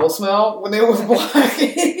non-crappy wool smell when it was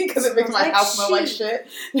blocking, because it makes my house smell like shit.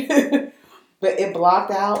 But it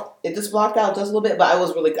blocked out. It just blocked out just a little bit, but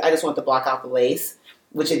I just wanted to block out the lace,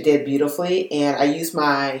 which it did beautifully. And I used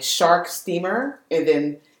my Shark steamer, and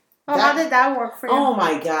then. How did that work for you? Oh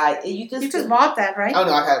my God! You just bought that, right? Oh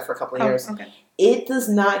no, I've had it for a couple of years. Okay. It does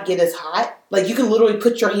not get as hot. Like you can literally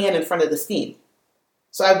put your hand in front of the steam.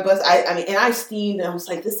 So I steamed, and I was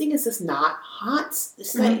like, this thing is just not hot.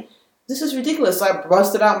 It's like this is ridiculous. So I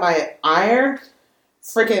busted out my iron,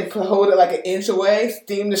 freaking hold it like an inch away,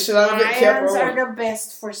 steamed the shit out of it. Irons are the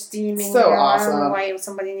best for steaming. So awesome. I don't know why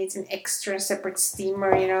somebody needs an extra separate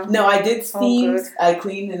steamer. No, I did steam. I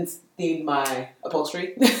cleaned and steamed my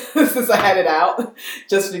upholstery since I had it out,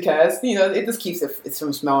 just because it just keeps it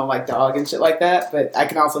from smelling like dog and shit like that. But I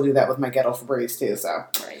can also do that with my Ghetto Febreze too. So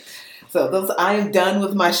right. So I am done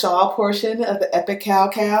with my shawl portion of the Epic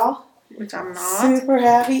Cow. Which I'm not. Super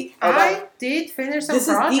happy. I did finish some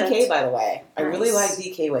projects. This is DK, by the way. Nice. I really like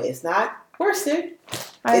DK way. It's not worsted.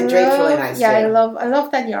 It drapes really nice. Yeah, too. I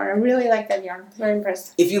love that yarn. I really like that yarn. Very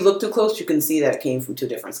impressed. If you look too close, you can see that it came from two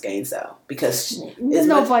different skeins, though. Because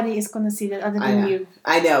nobody is going to see that other than you.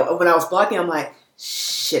 I know. When I was blocking, I'm like,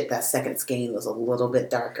 shit, that second skein was a little bit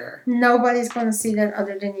darker. Nobody's going to see that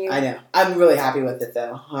other than you. I know. I'm really happy with it,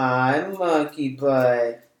 though. Hi, monkey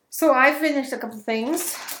butt. So I finished a couple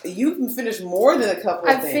things. You can finish more than a couple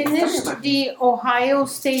of things. I finished the Ohio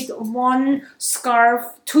State 1 scarf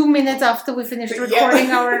 2 minutes after we finished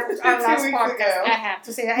recording our last podcast. I have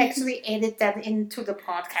to say, I actually edited that into the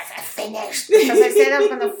podcast. I finished. Because I said I was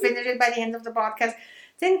going to finish it by the end of the podcast.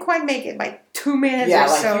 Didn't quite make it by 2 minutes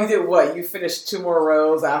or so. Yeah, you did what? You finished 2 more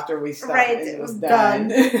rows after we stopped. Right, and it was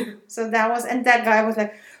done. So that was, and that guy was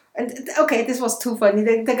like, and okay, this was too funny.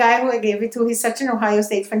 The guy who I gave it to, he's such an Ohio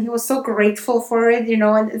State fan. He was so grateful for it,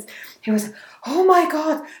 and he was like, oh my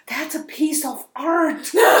God, that's a piece of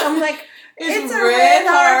art. I'm like, it's a red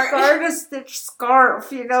heart garter stitch scarf,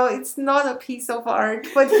 it's not a piece of art.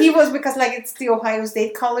 But he was, because it's the Ohio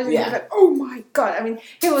State colors, and he was like, oh my God. I mean,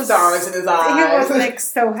 he was stars in his eyes. He was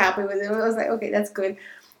so happy with it. I was like, okay, that's good.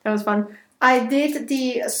 That was fun. I did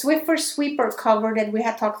the Swiffer Sweeper cover that we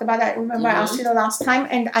had talked about. I remember I asked you the last time,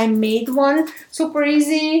 and I made one super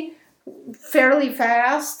easy, fairly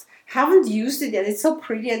fast. Haven't used it yet. It's so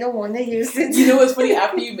pretty. I don't want to use it. You know what's funny?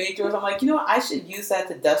 After you made yours, I'm like, I should use that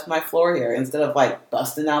to dust my floor here instead of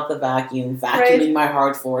busting out the vacuuming my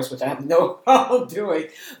hard floors, which I have no problem doing.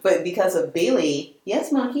 But because of Bailey,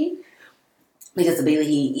 yes, monkey. Because of Bailey,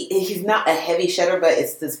 he's not a heavy shedder, but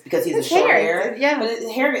it's just because he's a short hair. Yeah.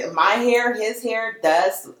 But my hair, his hair,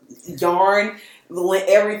 dust, yarn,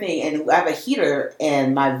 everything. And I have a heater,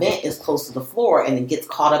 and my vent is close to the floor, and it gets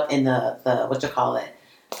caught up in the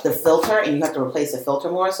filter, and you have to replace the filter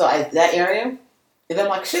more. So that area, and then I'm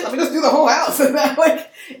like, shit, let me just do the whole house. And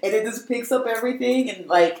it just picks up everything. And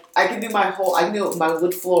I can do my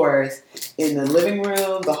wood floors in the living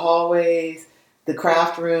room, the hallways, the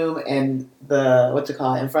craft room, and the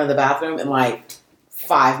in front of the bathroom in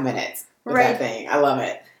 5 minutes with that thing. I love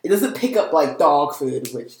it. It doesn't pick up dog food,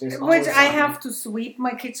 which I have to sweep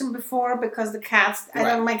my kitchen before, because the cats. I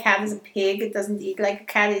know my cat is a pig. It doesn't eat like a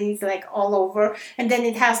cat. It eats all over, and then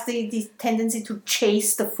it has the tendency to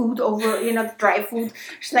chase the food over. Dry food.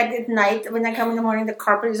 She's at night when I come in the morning, the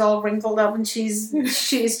carpet is all wrinkled up, and she's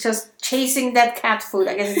just chasing that cat food.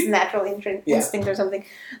 I guess it's natural instinct or something.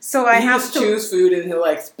 So I have to choose food, and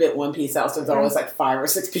he'll spit one piece out. So there's always 5 or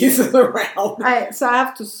 6 pieces around. So I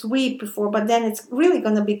have to sweep before, but then it's really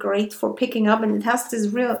gonna be great for picking up, and it has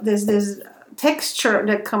this texture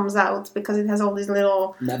that comes out because it has all these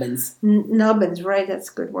little nubbins. Nubbins, right? That's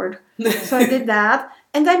a good word. So I did that,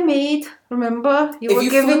 and I made. Remember, if you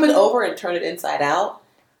flip it over and turn it inside out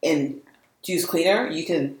and use cleaner, you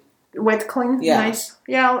can wet clean. Yeah. Nice.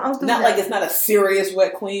 Yeah, I'll do that. Not it's not a serious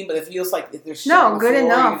wet clean, but it feels like if there's shit no on the good floor,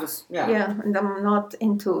 enough. Yeah, and I'm not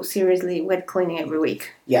into seriously wet cleaning every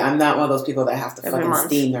week. Yeah, I'm not one of those people that have to every fucking month.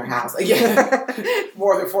 Steam their house.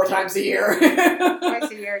 More than 4 times a year. Twice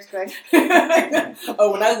a year is good.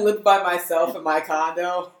 Oh, when I lived by myself in my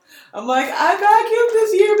condo, I'm like, I vacuumed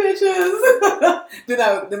this year,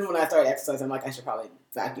 bitches. Then when I started exercising, I'm like, I should probably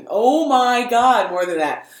vacuum. Oh my God, more than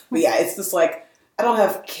that. But yeah, it's just I don't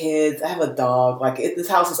have kids. I have a dog. This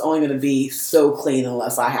house is only going to be so clean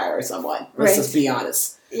unless I hire someone. Let's just be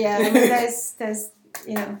honest. Yeah, there's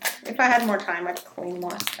if I had more time, I'd clean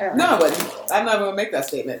more. No, but I'm not going to make that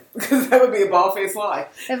statement because that would be a bald-faced lie.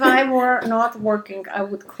 If I were not working, I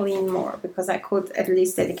would clean more because I could at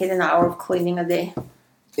least dedicate an hour of cleaning a day.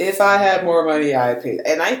 If I had more money, I'd pay.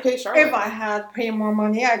 And I'd pay Charlotte. If I had pay more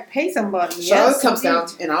money, I'd pay somebody. Charlotte comes down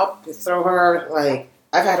and I'll throw her,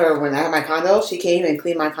 I've had her when I had my condo. She came and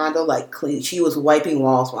cleaned my condo clean. She was wiping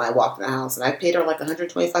walls when I walked in the house, and I paid her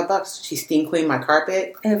 $125. She steam cleaned my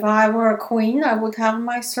carpet. If I were a queen, I would have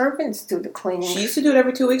my servants do the cleaning. She used to do it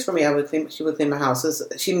every 2 weeks for me. She would clean my houses.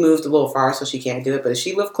 She moved a little far, so she can't do it. But if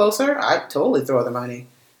she lived closer, I'd totally throw her the money.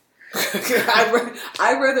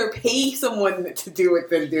 I'd rather pay someone to do it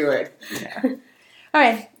than do it. Yeah. All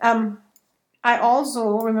right. I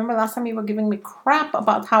also remember last time you were giving me crap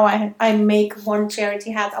about how I make one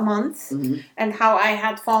charity hat a month and how I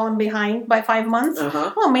had fallen behind by 5 months.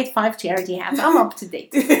 Well, I made 5 charity hats. I'm up to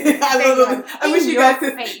date. I wish you guys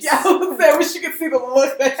could. Yeah, I wish you could see the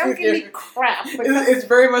look that she's giving. Crap. It's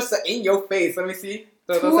very much in your face. Let me see.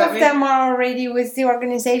 2 of them are already with the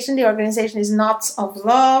organization. The organization is Knots of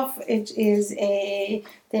Love. It is they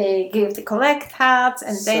collect hats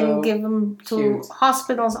and then give them to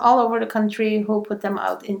hospitals all over the country who put them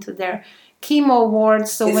out into their chemo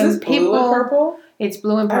wards. So when people, blue and purple? It's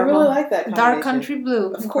blue and purple. I really like that combination. Dark country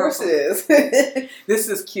blue. Of course it is. This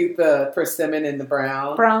is cute, the persimmon and the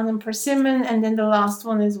brown. Brown and persimmon, and then the last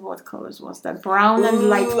one is, what colors was that? Brown and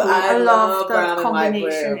light blue. I love the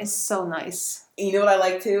combination. It's so nice. You know what I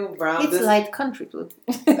like too? Brown. It's light country blue.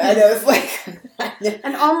 I know, it's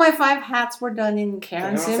And all my 5 hats were done in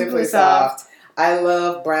Caron Simply Soft. I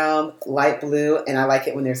love brown, light blue, and I like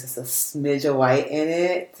it when there's just a smidge of white in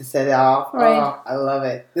it to set it off. Right. Oh, I love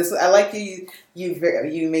it. I like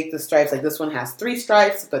you make the stripes. Like this one has 3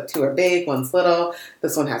 stripes, but 2 are big, 1's little.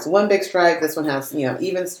 This one has 1 big stripe. This one has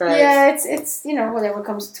even stripes. Yeah, it's whatever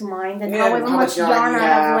comes to mind and however much yarn I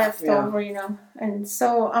have left over, And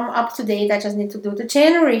so I'm up to date. I just need to do the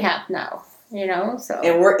January hat now. So.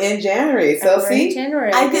 And we're in January. So see, in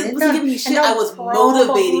January. I wasn't giving you shit. I was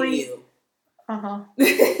motivating you. I'll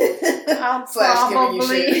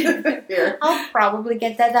probably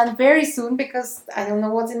get that done very soon because I don't know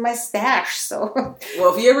what's in my stash. So,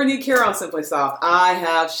 well, if you ever need Caron Simply Soft, I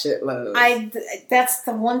have shitloads. That's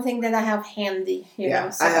the one thing that I have handy.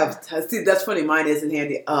 I have. See, that's funny. Mine isn't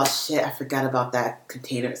handy. Oh shit! I forgot about that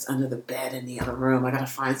container. It's under the bed in the other room. I gotta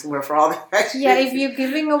find somewhere for all that. Yeah, if you're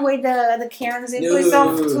giving away the Caron Simply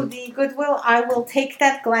Soft to the Goodwill, I will take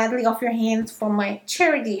that gladly off your hands for my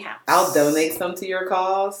charity house. I'll donate some to your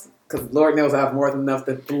cause because Lord knows I have more than enough.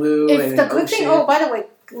 The blue and the good thing. Oh, by the way,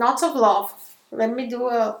 Knots of Love. Let me do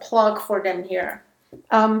a plug for them here.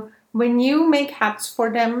 When you make hats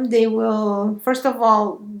for them, they will first of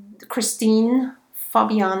all, Christine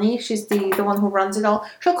Fabiani, she's the one who runs it all.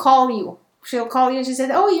 She'll call you. And she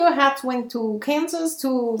said, "Oh, your hat went to Kansas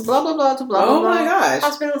to blah blah blah to blah blah blah. Oh my gosh!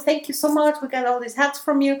 Hospital. Thank you so much. We got all these hats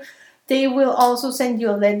from you." They will also send you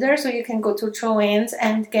a letter so you can go to Joann's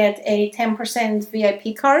and get a 10%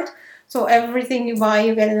 VIP card. So everything you buy,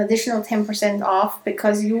 you get an additional 10% off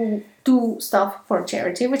because you do stuff for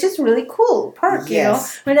charity, which is really cool perk,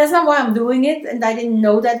 yes. I mean, that's not why I'm doing it, and I didn't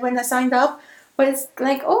know that when I signed up. But it's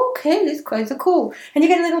like, okay, this is quite cool. And you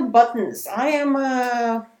get little buttons. I am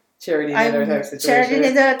a... Charity knitter type situation. Charity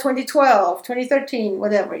knitter 2012, 2013,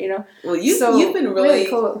 whatever, Well, you've been really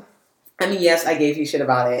cool. I mean, yes, I gave you shit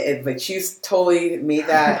about it, but you totally made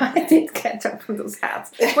that. I did catch up with those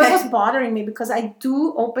hats. What was bothering me, because I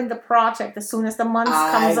do open the project as soon as the month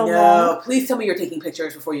comes along. Please tell me you're taking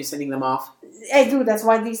pictures before you're sending them off. I do. That's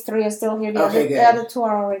why these 3 are still here. The other 2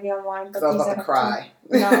 are already online. But I was about to cry.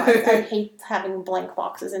 No, I hate having blank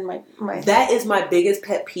boxes in my... That is my biggest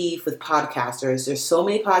pet peeve with podcasters. There's so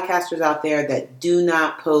many podcasters out there that do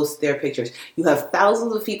not post their pictures. You have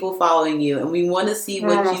thousands of people following you, and we want to see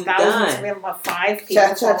what you've done. We have about 5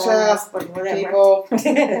 people following us, but whatever. People,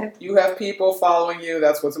 you have people following you.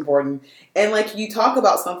 That's what's important. And like, you talk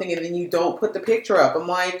about something and then you don't put the picture up. I'm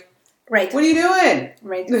like, right. What are you doing?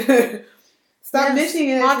 Right. Stop missing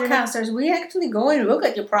it. Podcasters, we actually go and look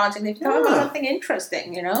at your project if you talk about something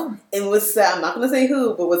interesting, And what's sad, I'm not going to say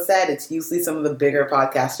who, but what's sad, it's usually some of the bigger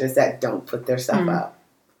podcasters that don't put their stuff up.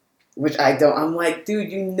 Which I don't. I'm like,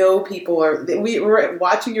 dude, people are... We're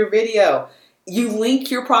watching your video. You link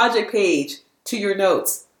your project page to your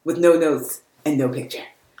notes with no notes and no picture.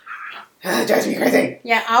 It drives me crazy.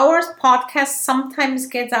 Yeah, our podcast sometimes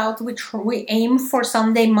gets out. We aim for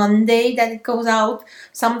Sunday, Monday that it goes out.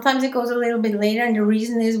 Sometimes it goes a little bit later, and the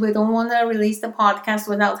reason is we don't want to release the podcast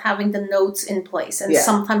without having the notes in place. And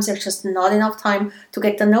sometimes there's just not enough time to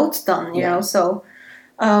get the notes done, you know. So,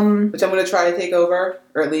 which I'm going to try to take over,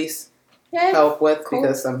 or at least help with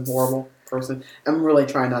because I'm a horrible person. I'm really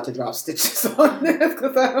trying not to drop stitches on this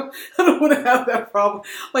because I don't want to have that problem.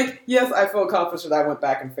 Like, yes, I feel accomplished that I went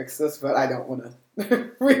back and fixed this, but I don't want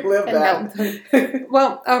to relive that.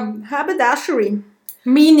 Well, haberdashery,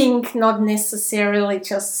 meaning not necessarily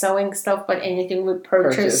just sewing stuff, but anything we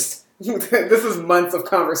purchased. This is months of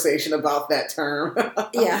conversation about that term.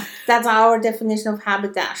 Yeah, that's our definition of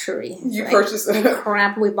haberdashery. You purchase the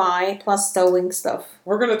crap we buy plus sewing stuff.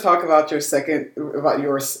 We're going to talk about yours second.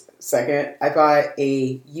 I bought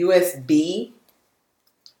a USB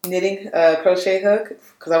knitting crochet hook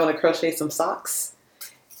because I want to crochet some socks.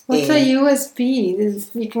 What's a USB?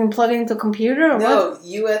 You can plug it into a computer or no, what?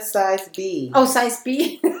 US size B. Oh, size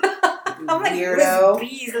B? I'm like, weirdo.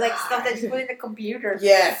 USBs, like stuff that you put in the computer.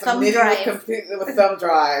 Yes, thumb drive. With thumb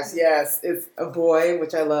drives. Yes, it's a boy,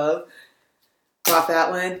 which I love. Bought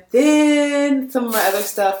that one. Then some of my other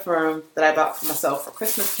stuff that I bought for myself for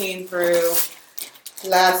Christmas came through.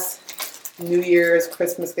 Last New Year's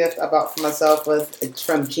Christmas gift I bought for myself it's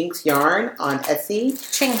from Jinx Yarn on Etsy.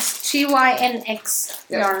 Jinx, G-Y-N-X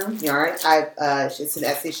yarn. It's an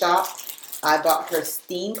Etsy shop. I bought her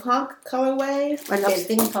steampunk colorway. I love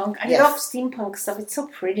steampunk. I love steampunk stuff. It's so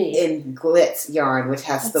pretty. In Glitz yarn, which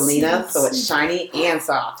has stellina, so it's shiny and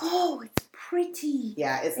soft. Oh, it's pretty.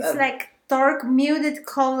 Yeah, it's like dark muted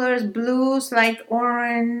colors, blues, light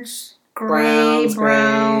orange, gray,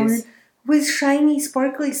 brown. Grays. With shiny,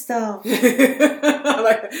 sparkly stuff.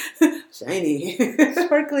 Shiny.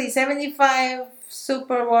 Sparkly. 75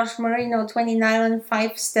 superwash merino, 20 nylon,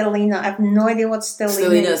 5 stellina. I have no idea what stellina is.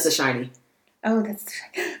 Stellina is the shiny. Oh, that's the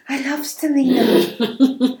shiny. I love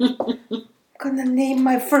stellina. I'm gonna name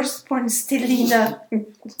my firstborn Stellina.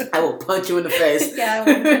 I will punch you in the face. Yeah,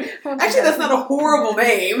 actually, that's not a horrible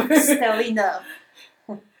name. Stellina.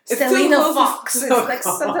 Stellina Fox. It's like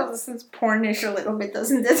sometimes it's pornish a little bit,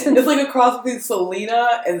 doesn't it? It's like a cross between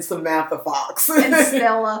Selena and Samantha Fox. And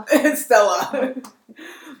Stella. And Stella.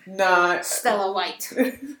 Not Stella White.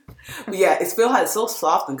 Yeah, it's so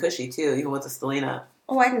soft and cushy too, even with the Stellina.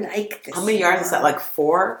 Oh, I like this. How many yards is that? Like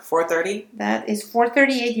 430? That is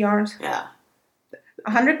 438 yards. Yeah.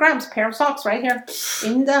 100 grams, pair of socks right here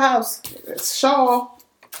in the house. It's shawl.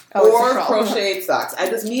 Or crocheted socks.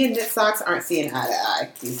 Me and knit socks aren't seeing eye to eye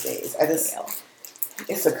these days.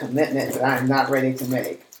 It's a commitment that I'm not ready to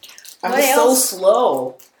make. I'm just so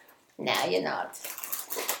slow. No, you're not.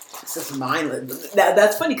 It's just mindless.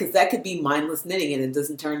 That's funny because that could be mindless knitting and it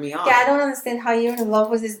doesn't turn me on. Yeah, I don't understand how you're in love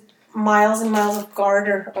with this miles and miles of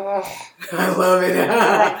garter. Ugh. I love it.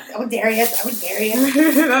 I would dare you.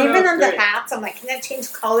 Even on the hats, I'm like, can I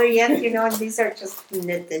change color yet? You know, and these are just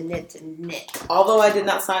knit. Although I did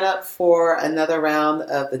not sign up for another round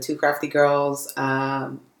of the Two Crafty Girls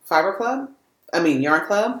Yarn Club.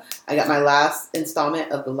 I got my last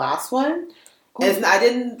installment of the last one. And I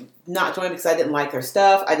didn't not join because I didn't like their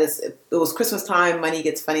stuff. It was Christmas time. Money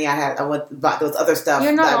gets funny. I bought those other stuff.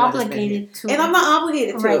 You're not obligated to. And I'm not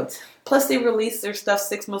obligated to. Right. Plus, they release their stuff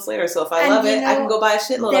 6 months later. So if I love it, I can go buy a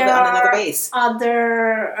shitload of it on another base.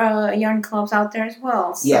 Other yarn clubs out there as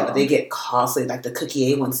well. So. Yeah, but they get costly. Like the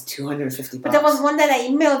Cookie A one's $250. But there was one that I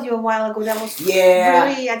emailed you a while ago. That was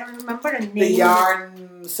really, I don't remember the name. The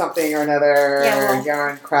yarn something or another.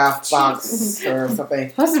 Yarn craft box or something.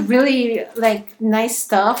 It was really nice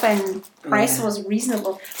stuff and price was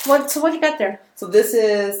reasonable. So what you got there? So this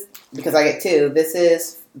is, because I get two, this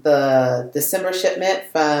is the December shipment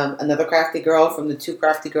from another crafty girl from the Two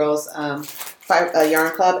Crafty Girls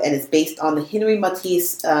Yarn Club, and it's based on the Henry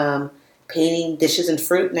Matisse painting Dishes and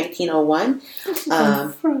Fruit, 1901.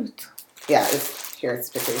 Fruit. Yeah, it's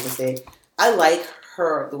picture you can see. I like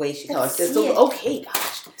her, the way she colors this. Okay,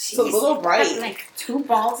 gosh. It's a little bright. Got, two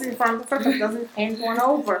balls in front of her, but doesn't hand one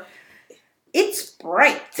over. It's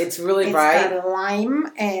bright. It's really bright. It's got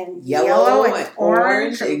lime and yellow and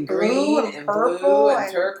orange and green and purple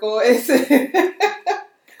and turquoise.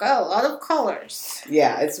 Got a lot of colors.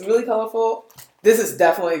 Yeah, it's really colorful. This is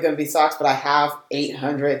definitely going to be socks, but I have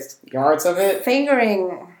 800 yards of it. Fingering.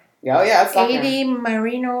 Oh, yeah, it's 80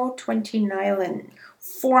 merino, 20 nylon.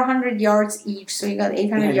 400 yards each, so you got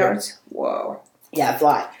 800 yards. Whoa. Yeah, it's a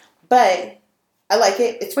lot. But I like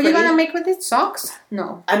it. It's what are you going to make with it? Socks?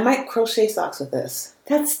 No. I might crochet socks with this.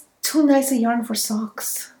 That's too nice a yarn for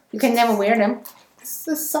socks. You can never wear them. It's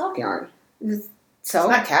a sock yarn. So? It's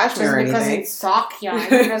not cashmere or anything. Because it's sock yarn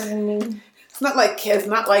doesn't mean... It's not like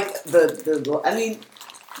the I mean,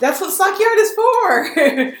 that's what sock yarn is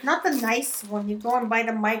for. Not the nice one. You go and buy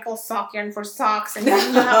the Michael sock yarn for socks, and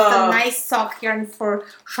then you have the nice sock yarn for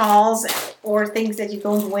shawls or things that you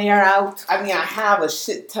don't wear out. I mean, I have a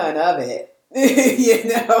shit ton of it.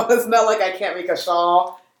 It's not like I can't make a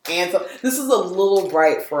shawl And so this is a little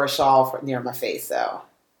bright for a shawl near my face, though.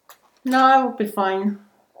 No, I would be fine.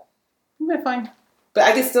 I'll be fine. But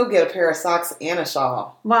I could still get a pair of socks and a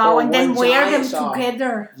shawl. Wow, and then wear them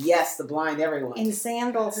together. Yes, to blind everyone. In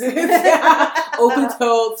sandals.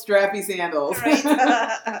 Open-toed, strappy sandals.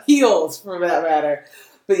 Right. Heels, for that matter.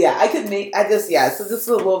 But yeah, so this is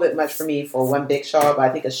a little bit much for me for one big shawl, but I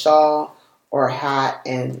think a shawl or a hat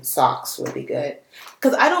and socks would be good.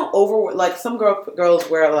 Because I don't like some girls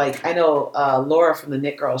wear, like, I know Laura from the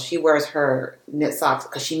Knit Girls, she wears her knit socks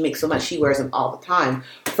because she makes so much, she wears them all the time.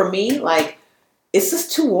 For me, like, it's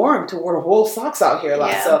just too warm to wear wool socks out here a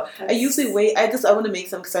lot. Yeah, so I usually wait. I want to make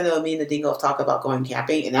some because I know me and the Dingo talk about going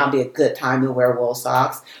camping, and that'll be a good time to wear wool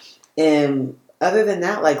socks. And other than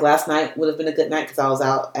that, like last night would have been a good night because I was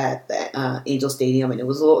out at the Angel Stadium, and it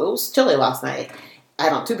was chilly last night. I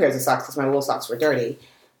had on 2 pairs of socks because my wool socks were dirty.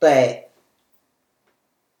 But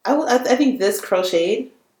I think this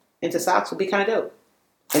crocheted into socks would be kind of dope.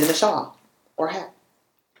 And then a shawl or a hat.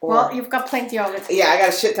 Well, you've got plenty of it. Yeah, I got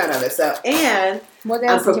a shit ton of it. So, and what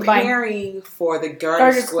else I'm preparing for the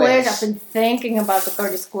Garter Squish. I've been thinking about the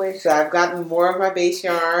Garter Squish. So I've gotten more of my base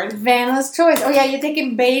yarn. Vanna's Choice. Oh yeah, you're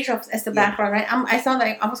taking beige as the background, right? I thought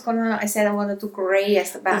I said I wanted to gray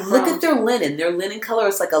as the background. Look at their linen. Their linen color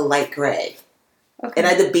is like a light gray. Okay. And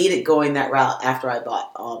I debated going that route after I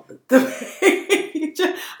bought all the beige. I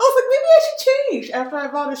was like, maybe I should change after I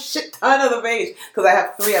bought a shit ton of the beige. Because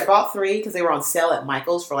I bought 3 because they were on sale at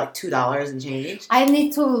Michael's for like $2 and change. I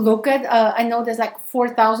need to look at, I know there's like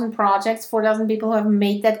 4,000 projects, 4,000 people who have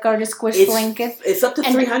made that Garter Squish blanket. It's up to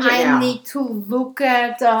 300 now. I need to look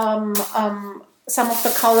at some of the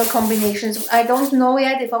color combinations. I don't know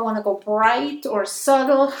yet if I want to go bright or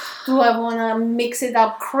subtle. Do I want to mix it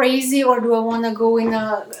up crazy, or do I want to go in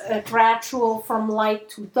a gradual from light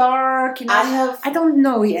to dark? You know, I don't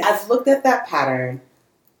know yet. I've looked at that pattern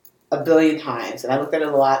a billion times, and I looked at it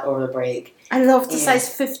a lot over the break. I love the size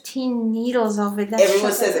 15 needles of it.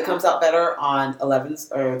 Everyone says it comes out better on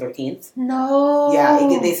 11s or 13s. No. Yeah,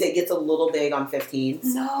 they say it gets a little big on 15s.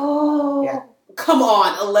 No. Yeah. Come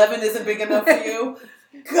on, 11 isn't big enough for you?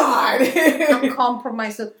 God. I'm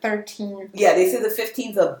compromised with 13. Yeah, they say the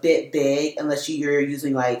 15's a bit big unless you're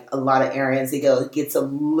using like a lot of errands. It gets a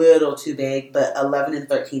little too big, but 11 and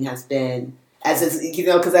 13 has been,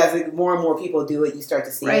 because as more and more people do it, you start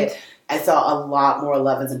to see it. I saw a lot more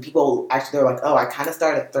 11s, and people actually, they're like, oh, I kind of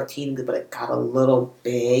started at 13, but it got a little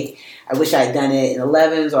big. I wish I had done it in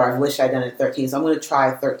 11s, or I wish I had done it in 13. So I'm going to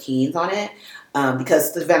try 13s on it.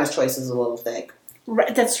 Because the Vanna's Choice is a little thick.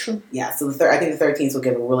 Right, that's true. Yeah, so I think the 13s will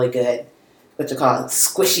give a really good,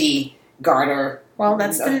 squishy garter. Well,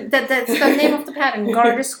 that's the name of the pattern,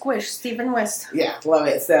 Garter Squish, Stephen West. Yeah, love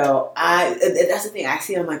it. So that's the thing. I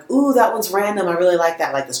see it, I'm like, ooh, that one's random. I really like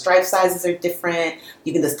that. Like the stripe sizes are different.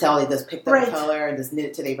 You can just tell they just picked up the color and just knit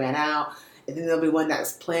it till they ran out. And then there'll be one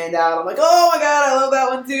that's planned out. I'm like, oh my God, I love that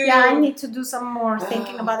one too. Yeah, I need to do some more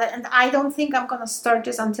thinking about it. And I don't think I'm going to start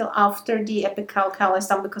this until after the Epic Cal is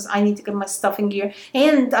done because I need to get my stuff in gear.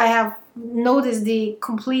 And I have noticed the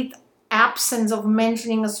complete absence of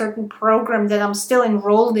mentioning a certain program that I'm still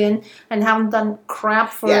enrolled in and haven't done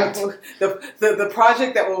crap for it. The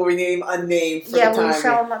project that will remain unnamed for the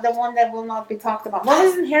time. The one that will not be talked about. What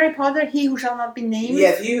is in Harry Potter? He Who Shall Not Be Named?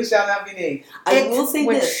 Yes, He Who Shall Not Be Named. I will say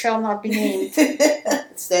which this. shall not be named.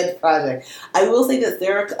 Said project. I will say this.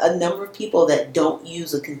 There are a number of people that don't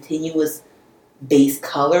use a continuous base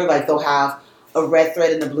color. Like they'll have a red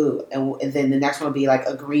thread and a blue, and then the next one will be like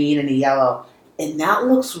a green and a yellow. And that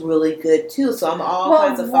looks really good too. So I'm all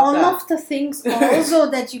kinds of fucked up. One of the things also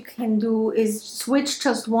that you can do is switch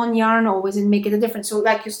just one yarn always and make it a difference. So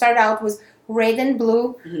like you start out with red and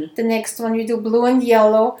blue. Mm-hmm. The next one you do blue and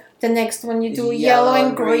yellow. The next one you do yellow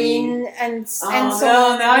and green. And so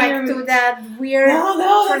back to that weird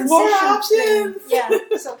there's more options. Yeah.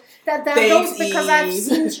 So those, because I've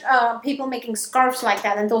seen people making scarves like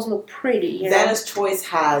that, and those look pretty. You know? Vanna's Choice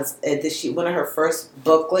has one of her first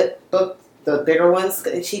book. The bigger ones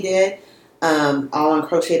she did, all on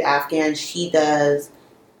Crocheted Afghan. She does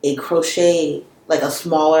a crochet, like a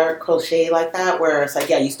smaller crochet like that, where it's like,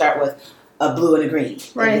 you start with a blue and a green.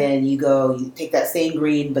 Right. And then you take that same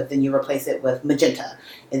green, but then you replace it with magenta.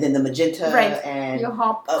 And then the magenta and you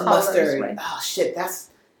hop mustard. Right. Oh, shit, what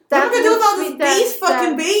am I going to do with all this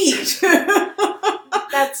fucking beige?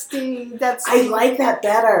 I like that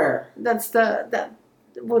better. That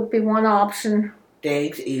would be one option.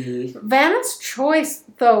 Thanks, Eve. Vanna's Choice,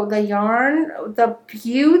 though, the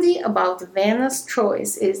beauty about Vanna's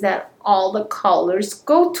Choice is that all the colors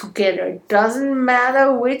go together. It doesn't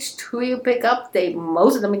matter which two you pick up.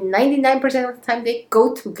 99% of the time they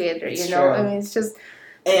go together, you know? True. I mean, it's just,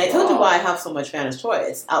 And I told you why I have so much Vanna's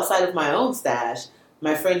Choice. Outside of my own stash,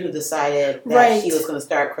 my friend who decided that she was going to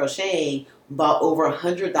start crocheting bought over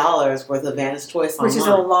 $100 worth of Vanna's Choice online. Which is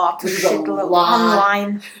a lot. Which is a lot.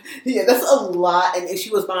 Online. Yeah, that's a lot. And she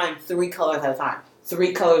was buying 3 colors at a time.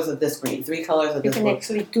 3 colors of this green, 3 colors of this blue. You can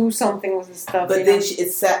actually do something with this stuff. But then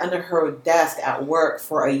it sat under her desk at work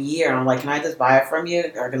for a year. And I'm like, can I just buy it from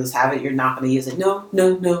you? Or can I just have it? You're not going to use it. No.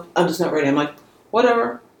 I'm just not ready. I'm like,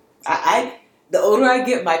 whatever. The older I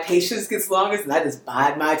get, my patience gets longer, and I just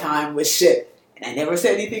bide my time with shit. And I never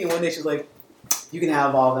said anything. And one day she was like, you can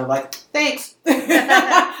have all of them. I'm like, thanks.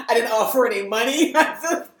 I didn't offer any money.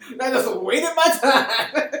 I just waited my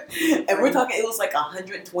time. And we're talking, it was like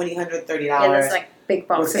 $120, $130. Yeah, that's like big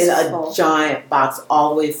boxes. In a giant box, all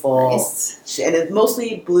the way full. Nice. And it's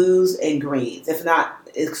mostly blues and greens, if not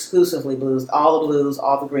exclusively blues. All the blues,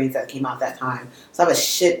 all the greens that came out that time. So I have a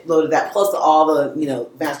shitload of that, plus all the,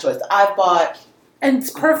 Vanna's Choice that I've bought. And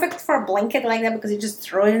it's perfect for a blanket like that because you just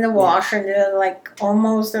throw it in the washer and they're like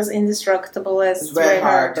almost as indestructible as it's Red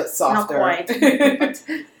Heart, but softer. Not quite, but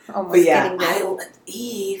almost but yeah, getting there.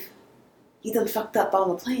 Eve, you done fucked up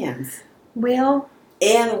all the plans. Well,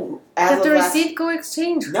 and did the receipt go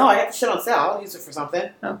exchange? No, I got the shit on sale. I'll use it for something.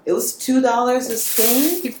 Oh. It was $2 a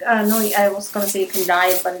skein. No, I was gonna say you can dye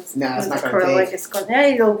it, but it's not gonna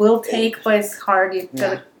take. It will take, but it's hard. You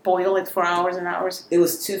gotta boil it for hours and hours. It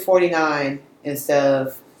was $2.49 instead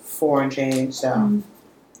of $4 and change. So.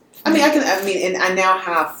 I mean, and I now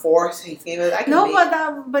have 4 skeins.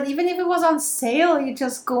 But even if it was on sale, you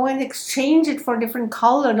just go and exchange it for a different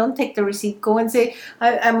color. Don't take the receipt. Go and say,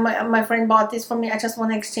 my friend bought this for me. I just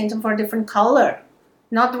want to exchange them for a different color.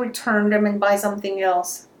 Not return them and buy something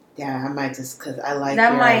else. Yeah, I might just, because I like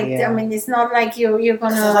that your might, idea. I mean, it's not like you're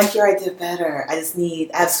going to... I like your idea better. I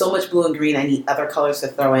have so much blue and green. I need other colors to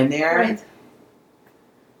throw in there. Right.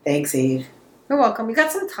 Thanks, Eve. You're welcome. You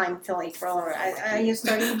got some time till April. Are you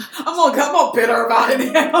starting? I'm all bitter about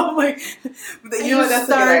it now. I'm like, that's a good idea.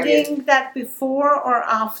 Starting that before or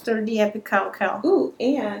after the Epic Cow? Ooh,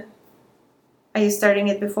 and are you starting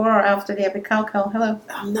it before or after the Epic Cow? Hello.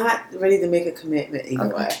 I'm not ready to make a commitment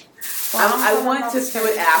either way. Well, I want to do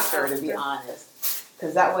it after, to be honest.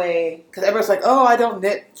 Because that way, because everyone's like, oh, I don't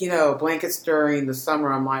knit, blankets during the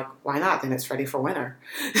summer. I'm like, why not? Then it's ready for winter.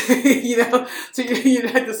 So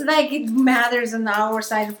just like it matters on our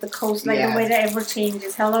side of the coast, like the weather ever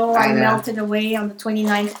changes. Hello, I melted away on the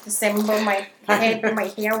 29th of December. My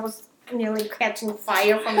hair was nearly catching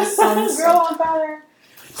fire from the sun. Girl on fire.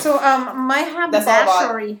 So my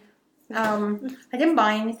haberdashery. I didn't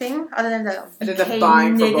buy anything other than the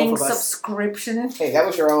knitting subscription. Hey, that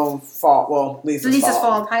was your own fault. Well, Lisa's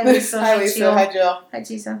fault. Hi, Lisa. Hi, Lisa. Hi, Jill. Hi,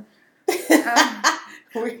 Gisa.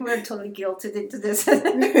 We're totally guilted into this. I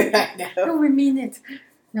know. No, we mean it.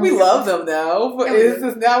 No, we love them, though. But it's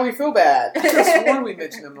just now we feel bad. I could have sworn we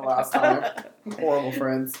mentioned them the last time. Horrible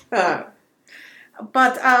friends. But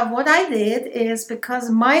what I did is because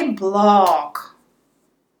my blog...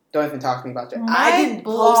 Don't even talk to me about that. I didn't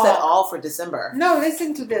post at all for December. No,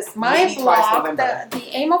 listen to this. My blog, the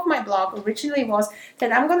aim of my blog originally was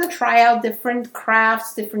that I'm going to try out different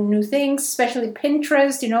crafts, different new things, especially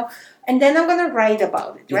Pinterest, and then I'm going to write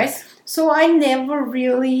about it, right? Yes. So I never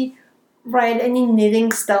really write any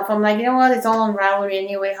knitting stuff. I'm like, you know what? It's all on Ravelry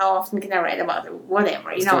anyway. How often can I write about it?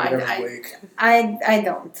 Whatever. I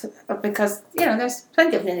don't because, there's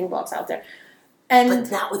plenty of knitting blogs out there.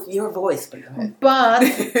 But not with your voice. But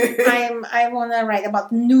I want to write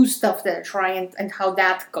about new stuff that I try and how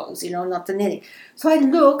that goes, not the knitting. So I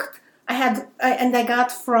looked. I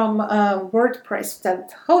got from WordPress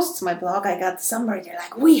that hosts my blog. I got somebody. They're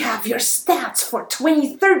like, we have your stats for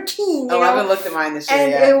 2013. I haven't looked at mine this year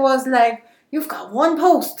and yet. It was like, you've got 1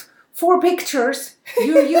 post, 4 pictures.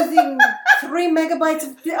 You're using 3 megabytes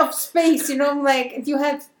of space. I'm like, you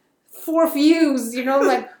had 4 views.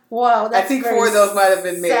 Like. Wow, that's I think 4 of those might have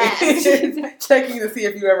been me. Checking to see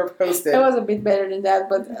if you ever posted. It was a bit better than that,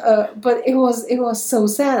 but it was so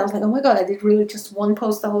sad. I was like, oh my god, I did really just 1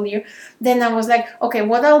 post the whole year. Then I was like, okay,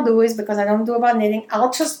 what I'll do is, because I don't do about knitting,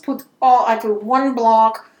 I'll just put 1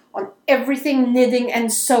 blog on everything knitting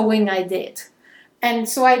and sewing I did. And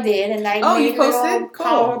so I did, and I made little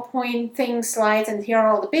PowerPoint thing slides, and here are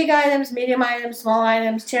all the big items, medium items, small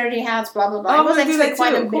items, charity hats, blah blah blah. Oh, it was actually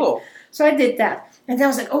quite a bit. So I did that. And I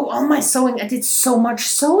was like, oh, all my sewing. I did so much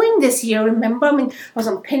sewing this year, remember? I was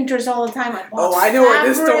on Pinterest all the time. I know where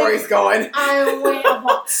this story's going. I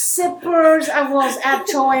bought zippers. I was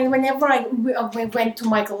actually, whenever I went to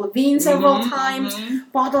Michael Levine several times,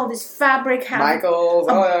 bought all this fabric, had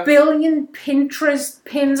a billion Pinterest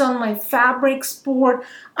pins on my fabric sport.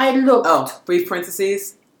 I looked. Oh, brief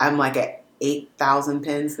parentheses. I'm like 8,000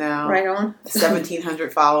 pins now. Right on.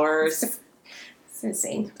 1,700 followers. It's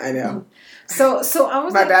insane. I know. So I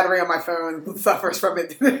was my battery on my phone suffers from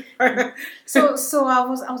it. so I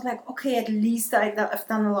was like, okay, at least I've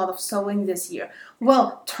done a lot of sewing this year.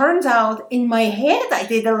 Well, turns out in my head I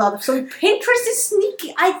did a lot of sewing. Pinterest is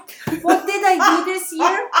sneaky. What did I do this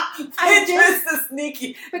year? Pinterest is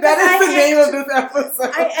sneaky. That is the name of this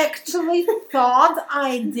episode. I actually thought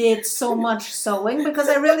I did so much sewing because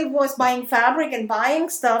I really was buying fabric and buying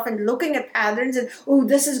stuff and looking at patterns and, oh,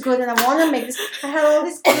 this is good and I want to make this. I had all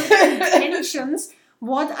these good intentions.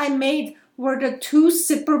 What I made were the 2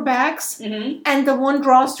 zipper bags and the 1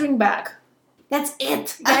 drawstring bag. That's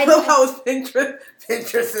it. I love how Pinterest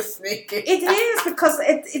is sneaky. It is because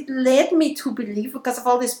it led me to believe, because of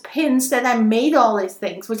all these pins, that I made all these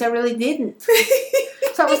things, which I really didn't.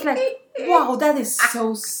 So I was like, wow, that is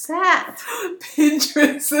so sad.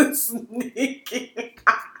 Pinterest is sneaky.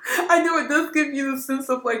 I know it does give you the sense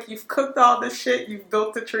of like you've cooked all this shit, you've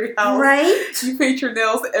built the tree house, right? You paint your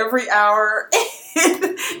nails every hour.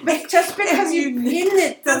 But just because you pin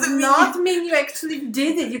it does not mean you actually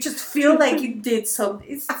did it. You just feel like you did something.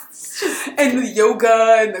 It's just... And the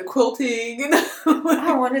yoga and the quilting. And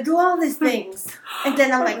I want to do all these things. And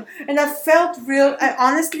then I'm like, and I felt real.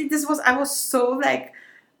 Honestly, I was so like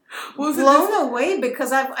blown away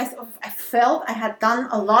because I felt I had done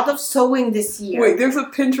a lot of sewing this year. Wait, there's a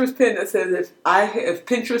Pinterest pin that says if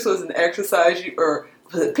Pinterest was an exercise,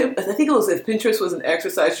 I think it was if Pinterest was an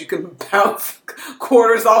exercise, you can bounce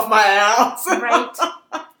quarters off my house. Right.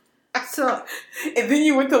 So, and then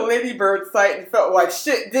you went to Lady Bird's site and felt like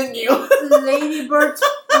shit, didn't you? Lady Bird's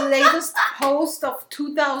latest post of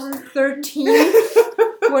 2013,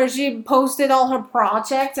 where she posted all her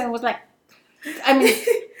projects and was like, I mean,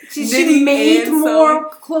 she made more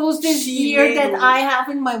clothes this year than I have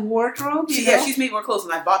in my wardrobe. Yeah, she's made more clothes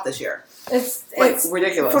than I bought this year. It's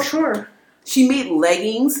ridiculous. For sure. She made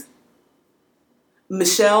leggings.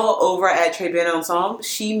 Michelle over at Très Bien Ensemble,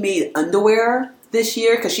 she made underwear this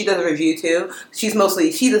year because she does a review too. She does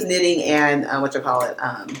knitting and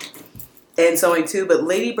and sewing too. But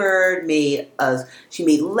Lady Bird she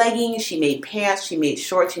made leggings, she made pants, she made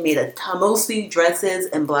shorts, she made mostly dresses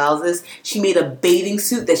and blouses. She made a bathing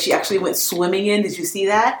suit that she actually went swimming in. Did you see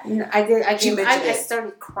that? No, I did. I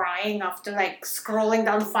started crying after like scrolling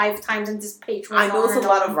down 5 times and this page. I know it's a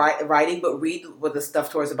lot of writing, but read with the stuff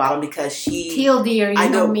towards the bottom because she. Teal dear, you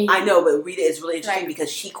know me. I know, but read it. It's really interesting because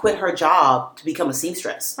she quit her job to become a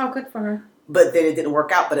seamstress. Oh, good for her. But then it didn't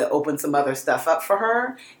work out, but it opened some other stuff up for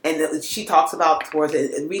her. And she talks about towards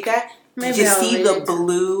it. Read that. Maybe Did you see the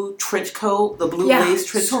blue trench coat? The blue lace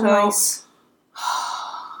trench coat? Nice.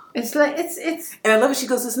 It's like, it's... And I love it. She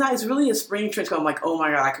goes, it's really a spring trench coat. I'm like, oh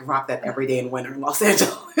my God, I could rock that every day in winter in Los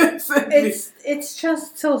Angeles. It's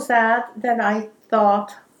just so sad that I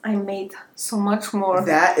thought I made so much more.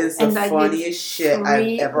 That is the funniest shit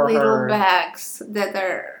I've ever heard. 3 little bags that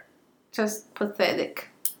are just pathetic.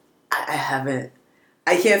 I haven't.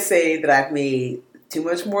 I can't say that I've made too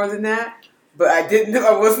much more than that, but I didn't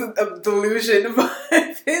know I wasn't a delusion by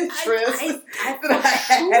Pinterest. I for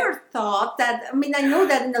sure thought that. I mean, I know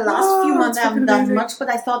that in the last few months I haven't done much, but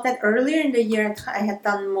I thought that earlier in the year I had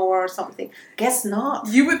done more or something. Guess not.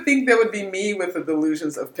 You would think that would be me with the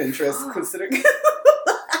delusions of Pinterest, considering.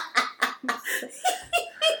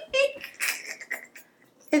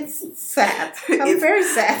 It's sad. I'm very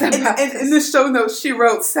sad about this. In the show notes, she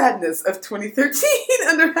wrote sadness of 2013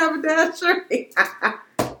 under haberdashery.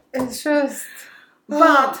 It's just...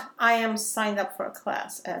 But I am signed up for a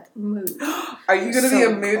class at Mood. Are you going to be a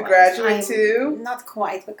Mood graduate too? Not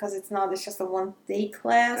quite, because it's just a 1-day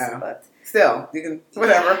class, but... Still, you can...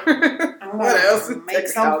 Whatever. I'm going to make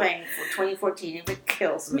something for 2014 if it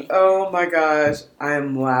kills me. Oh my gosh. I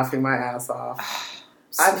am laughing my ass off.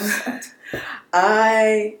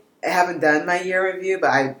 I haven't done my year review,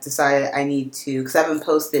 but I decided I need to, because I haven't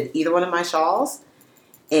posted either one of my shawls,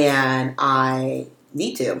 and I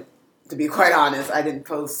need to be quite honest. I haven't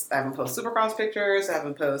posted Supercross pictures, I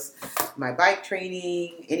haven't posted my bike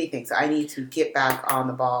training, anything, so I need to get back on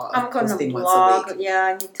the ball of posting once a week. Yeah,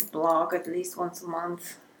 I need to blog at least once a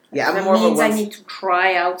month. Yeah, that means I need to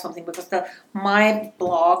try out something because my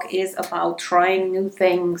blog is about trying new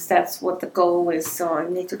things. That's what the goal is. So I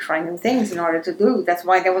need to try new things in order to do. That's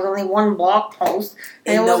why there was only one blog post.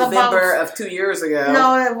 And in November of 2 years ago.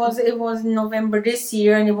 No, it was November this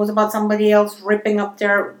year, and it was about somebody else ripping up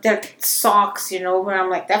their socks. Where I'm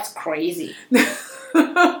like, that's crazy.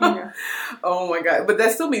 Oh my God! But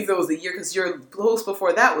that still means it was a year because your post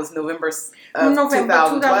before that was November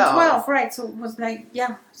 2012, right? So it was like,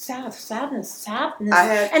 sadness.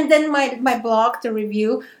 And then my blog, the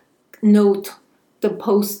review, note the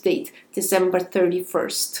post date, December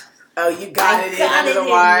 31st. Oh, you got it in under the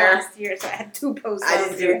wire. Last year, so I had 2 posts. I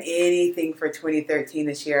didn't do anything for 2013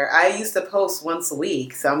 this year. I used to post once a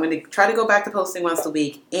week, so I'm going to try to go back to posting once a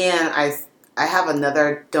week. And I have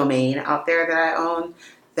another domain out there that I own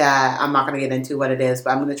that I'm not going to get into what it is,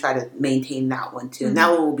 but I'm going to try to maintain that one too. And that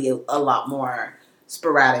one will be a lot more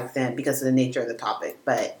sporadic than because of the nature of the topic,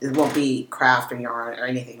 but it won't be craft or yarn or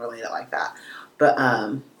anything related like that. But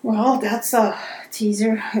well, that's a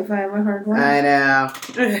teaser if I ever heard one. I know.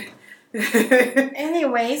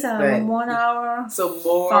 Anyways, 1 hour. So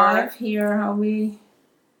more 5 here. Are we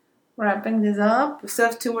wrapping this up? We still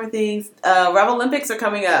have 2 more things. Rebel Olympics are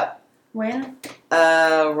coming up. When?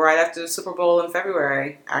 Right after the Super Bowl in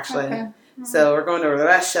February, actually. Okay. Mm-hmm. So we're going to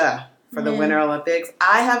Russia for the Winter Olympics.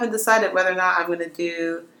 I haven't decided whether or not I'm going to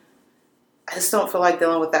do. I just don't feel like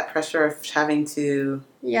dealing with that pressure of having to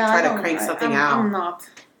try to crank something out. I'm not.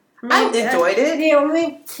 I enjoyed it. The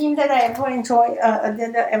only team that I ever enjoyed,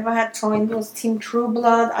 that I ever had joined was Team True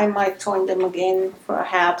Blood. I might join them again for a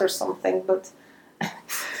hat or something, but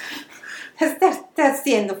that's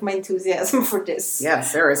the end of my enthusiasm for this. Yeah,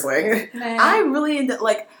 seriously. I really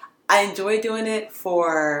I enjoyed doing it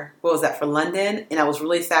for for London, and I was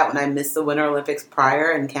really sad when I missed the Winter Olympics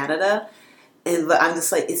prior in Canada, and I'm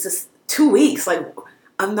just like, it's just 2 weeks. Like,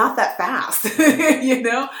 I'm not that fast, you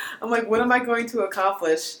know. I'm like, what am I going to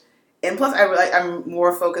accomplish? And plus, I'm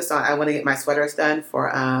more focused on I want to get my sweaters done for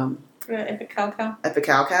Epic Cow Cow. Epic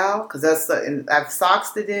Cow Cow, because I have socks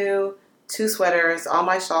to do, 2 sweaters, all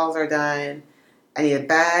my shawls are done. I need a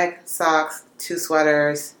bag, socks, 2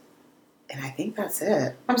 sweaters, and I think that's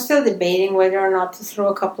it. I'm still debating whether or not to throw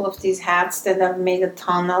a couple of these hats that I've made a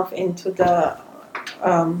ton of into the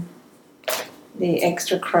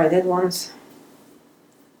extra credit ones.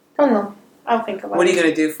 Don't know. I'll think about it. What are you going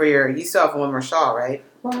to do for you still have one more shawl, right?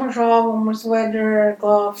 One more shawl, one more sweater,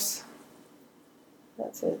 gloves.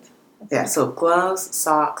 That's it. So gloves,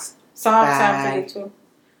 socks, bag. I have to do too.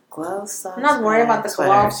 Gloves, socks. I'm not worried about the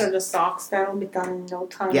sweaters. gloves or the socks. That'll be done in no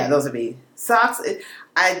time. Yeah, those would be socks.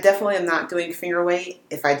 I definitely am not doing finger weight.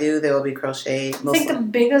 If I do, they will be crocheted. I think the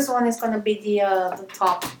biggest one is going to be the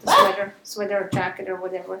top, the sweater, jacket, or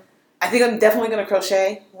whatever. I think I'm definitely going to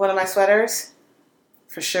crochet one of my sweaters,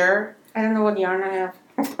 for sure. I don't know what yarn I have.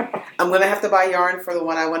 I'm going to have to buy yarn for the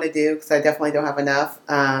one I want to do because I definitely don't have enough.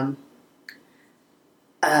 And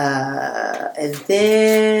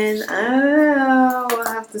then, I don't know, we'll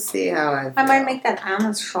have to see how I feel. I might make that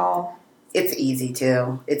Anna's shawl. It's easy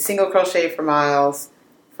too. It's single crochet for miles,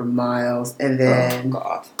 and then... Oh,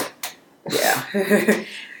 God. Yeah.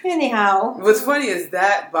 Anyhow. What's funny is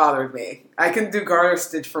that bothered me. I can do garter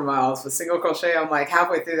stitch for miles. With single crochet, I'm like,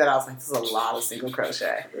 halfway through that, I was like, this is a lot of single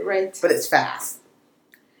crochet. Right. But it's fast.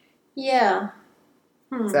 Yeah.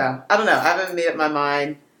 So, I don't know. I haven't made up my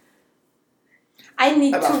mind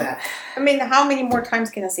about that. I mean, how many more times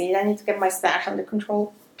can I say it? I need to get my stash under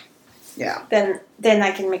control. Yeah. Then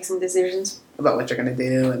I can make some decisions. About what you're going to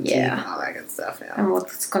do and all that good stuff. Yeah. And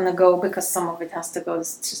what's going to go, because some of it has to go.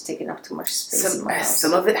 It's just taking up too much space in my house.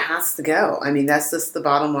 Some of it has to go. I mean, that's just the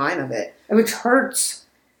bottom line of it. Which hurts.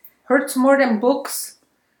 Hurts more than books.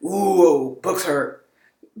 Ooh, books hurt.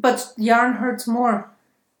 But yarn hurts more.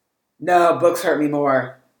 No, books hurt me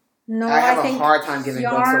more. No, I have a hard time giving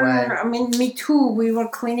books away. I mean, me too. We were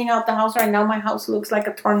cleaning out the house right now. My house looks like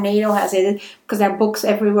a tornado has hit it because there are books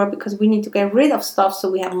everywhere because we need to get rid of stuff so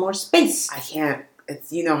we have more space. I can't.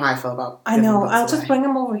 You know how I feel about I know. I'll just bring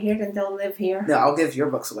them over here and they'll live here. No, I'll give your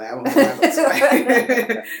books away. I won't give my books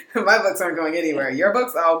away. My books aren't going anywhere. Your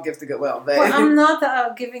books, I'll give to Goodwill. But well, I'm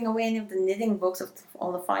not giving away any of the knitting books of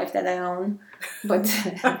all the 5 that I own. But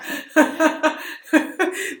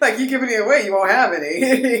like, you giving it away, you won't have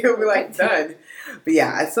any. You'll be like, done. But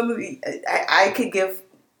yeah, some of I could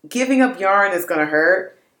giving up yarn is going to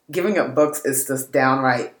hurt. Giving up books is just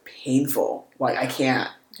downright painful. Like, I can't.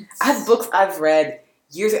 I have books I've read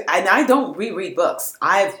years ago, and I don't reread books.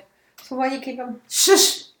 So why do you keep them?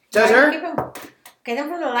 Shush! Judge her? Get them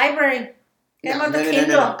from the library. Get them on the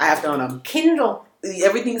Kindle. No. I have to own them. Kindle.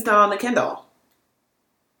 Everything's not on the Kindle.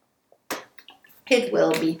 It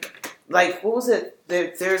will be. Like, what was it?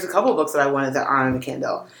 There's a couple of books that I wanted that aren't on the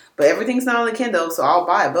Kindle. But everything's not on the Kindle, so I'll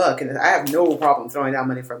buy a book. And I have no problem throwing down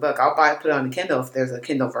money for a book. I'll put it on the Kindle if there's a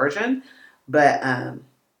Kindle version. But,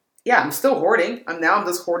 yeah, I'm still hoarding. I'm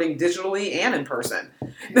just hoarding digitally and in person.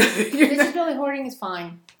 Digitally hoarding is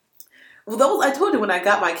fine. Well, I told you when I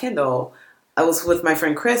got my Kindle, I was with my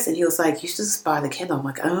friend Chris, and he was like, you should just buy the Kindle. I'm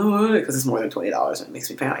like, I don't want it, because it's more than $20, and it makes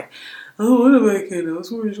me panic. I don't want to buy a Kindle.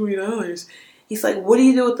 It's more than $20. He's like, what do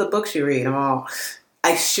you do with the books you read?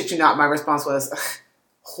 I shit you not, my response was,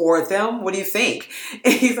 hoard them. What do you think?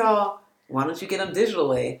 And he's all, why don't you get them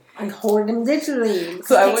digitally? And hoard them digitally.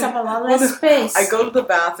 So it takes up a lot less space. I go to the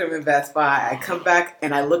bathroom in Best Buy. I come back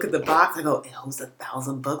and I look at the box. I go, it holds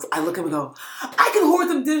 1,000 books. I look at him and go, I can hoard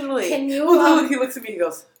them digitally. Can you? He looks at me and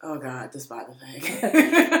goes, oh God, just buy the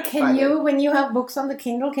thing. Can you, when you have books on the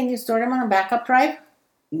Kindle, can you store them on a backup drive?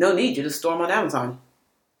 No need. You just store them on Amazon.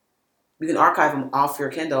 You can archive them off your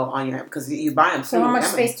Kindle on your, because you buy them. So how much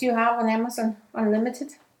space do you have on Amazon?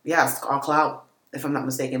 Unlimited? Yeah, it's on cloud, if I'm not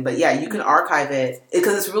mistaken. But yeah, you can archive it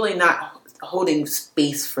because it's really not holding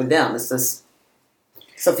space for them. It's just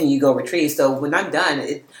something you go retrieve. So when I'm done,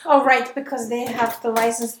 oh right, because they have the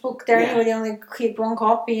licensed book there. Yeah. They only keep one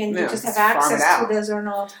copy, and you just have access to this or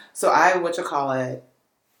not. So I have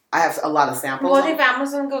a lot of samples. What if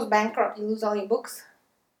Amazon goes bankrupt? You lose all your books.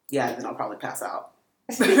 Yeah, then I'll probably pass out.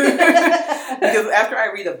 Because after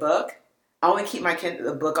I read a book, I only keep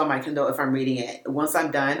the book on my Kindle if I'm reading it. Once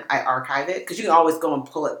I'm done, I archive it because you can always go and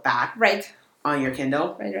pull it back on your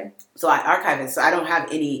Kindle. Right. So I archive it. So I don't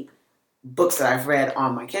have any books that I've read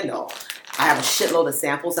on my Kindle. I have a shitload of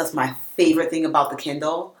samples. That's my favorite thing about the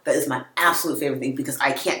Kindle. That is my absolute favorite thing because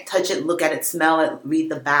I can't touch it, look at it, smell it,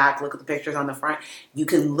 read the back, look at the pictures on the front. You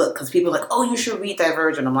can look because people are like, oh, you should read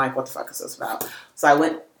Divergent. I'm like, what the fuck is this about? So I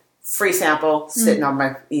went free sample sitting on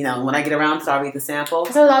my, when I get around, so I'll read the sample.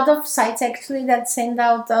 There's a lot of sites actually that send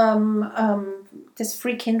out just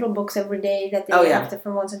free Kindle books every day that they have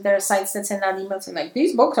different ones, and there are sites that send out emails and like,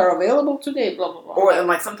 these books are available today, blah, blah, blah. Or, and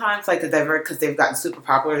like sometimes like the because they've gotten super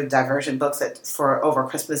popular, the Divergent books that for over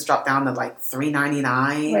Christmas drop down to like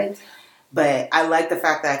 $3.99. Right. But I like the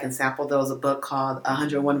fact that I can sample. There was a book called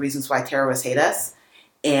 101 Reasons Why Terrorists Hate Us.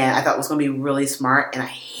 And I thought it was going to be really smart, and I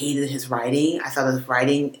hated his writing. I thought his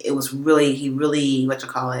writing, he really,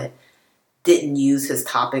 didn't use his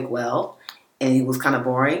topic well, and he was kind of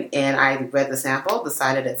boring. And I read the sample,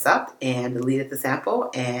 decided it sucked, and deleted the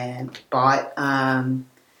sample, and bought,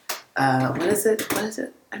 what is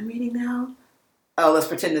it I'm reading now? Oh, Let's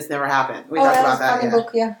Pretend This Never Happened. We talked about that. Funny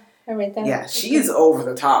book, yeah. I read that. Yeah, she's over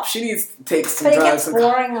the top. She needs to take some drugs. But it gets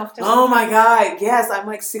boring after. Oh my God, yes. I'm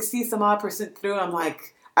like 60-some-odd% through. I'm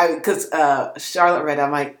like, because Charlotte read it,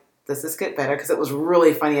 I'm like, does this get better? Because it was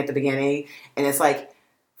really funny at the beginning. And it's like,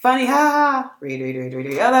 funny, ha ha. Read.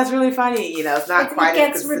 Oh, that's really funny. It's not quite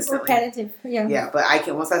as consistently. It gets repetitive. Yeah. Yeah, but I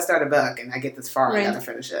can, once I start a book and I get this far, I got to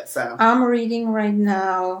finish it. So I'm reading right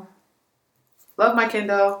now. Love my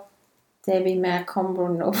Kindle. Debbie Macomber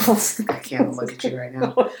novels. I can't look at you right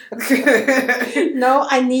now. No,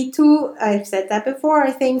 I need to. I've said that before.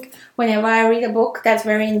 I think whenever I read a book that's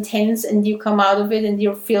very intense and you come out of it and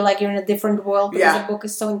you feel like you're in a different world because the book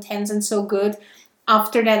is so intense and so good,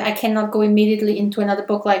 after that I cannot go immediately into another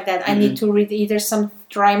book like that. I need to read either some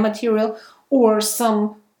dry material or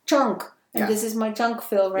some chunk. And this is my chunk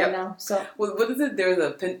fill right now. So what is it? There's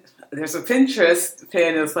a Pinterest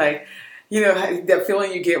pin. It's like, that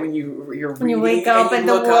feeling you get when you're reading when you wake up and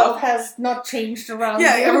the world has not changed around you.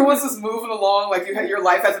 Yeah, everyone's just moving along like your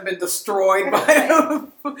life hasn't been destroyed by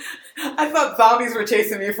them. I thought zombies were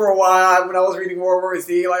chasing me for a while when I was reading World War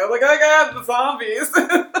Z. Like, I was like, oh God, the zombies.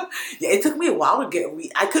 Yeah, it took me a while to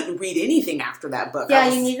I couldn't read anything after that book. Yeah,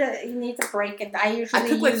 you need a break. And I usually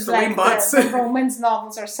use like the romance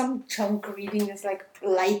novels or some chunk reading is like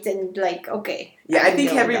light and like, okay. Yeah, I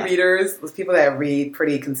think heavy readers, those people that read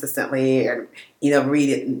pretty consistently and, read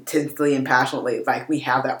it intensely and passionately, like we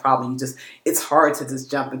have that problem. It's hard to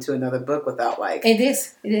just jump into another book without like... It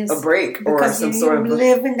is. A break because or some sort of... Because you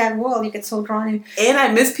live in that world, you get so drawn in. And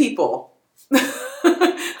I miss people.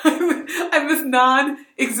 I miss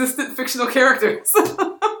non-existent fictional characters. I'm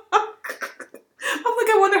like,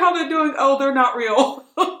 I wonder how they're doing. Oh, they're not real.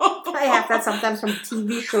 I have that sometimes from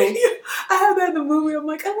TV shows. I have that in the movie. I'm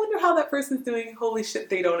like, I wonder how that person's doing. Holy shit,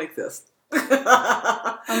 they don't exist.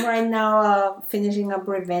 I'm right now finishing up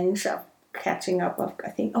Revenge. Catching up. I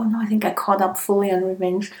think I caught up fully on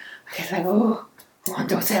Revenge. I was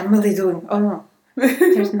like, what's Emily doing? Oh no.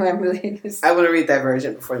 There's no Emily. I want to read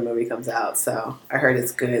Divergent before the movie comes out, so I heard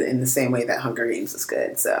it's good in the same way that Hunger Games is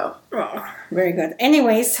good. So very good.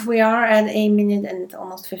 Anyways, we are at a minute and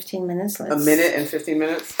almost 15 minutes. A minute and 15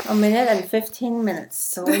 minutes? A minute and 15 minutes.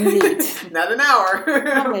 So indeed. Not an hour.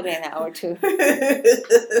 Maybe an hour or two.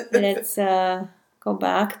 Let's go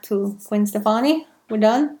back to Gwen Stefani. We're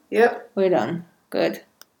done? Yep. We're done. Good.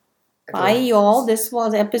 Bye, y'all. This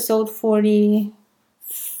was episode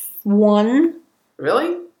 41.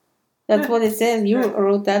 Really? That's what it says. You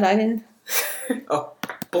wrote that. I didn't. Oh,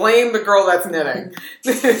 blame the girl that's knitting.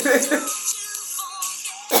 We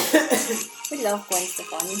love Gwen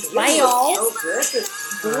Stefani. Bye, y'all. So good. This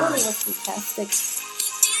was fantastic.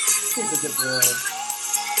 She's a good boy.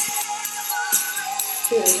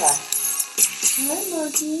 Hi,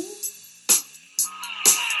 Monkey.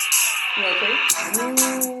 You okay?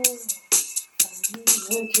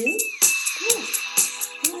 You okay?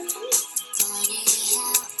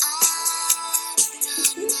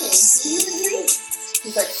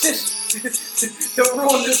 He's like, shush, don't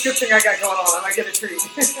ruin this good thing I got going on. I might get a treat.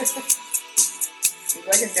 He's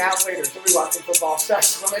like a nap later, so we watching football.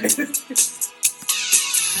 Shush, woman.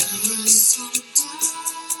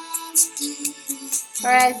 All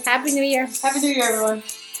right. Happy New Year. Happy New Year, everyone.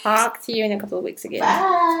 Talk to you in a couple of weeks again.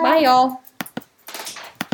 Bye. Bye, y'all.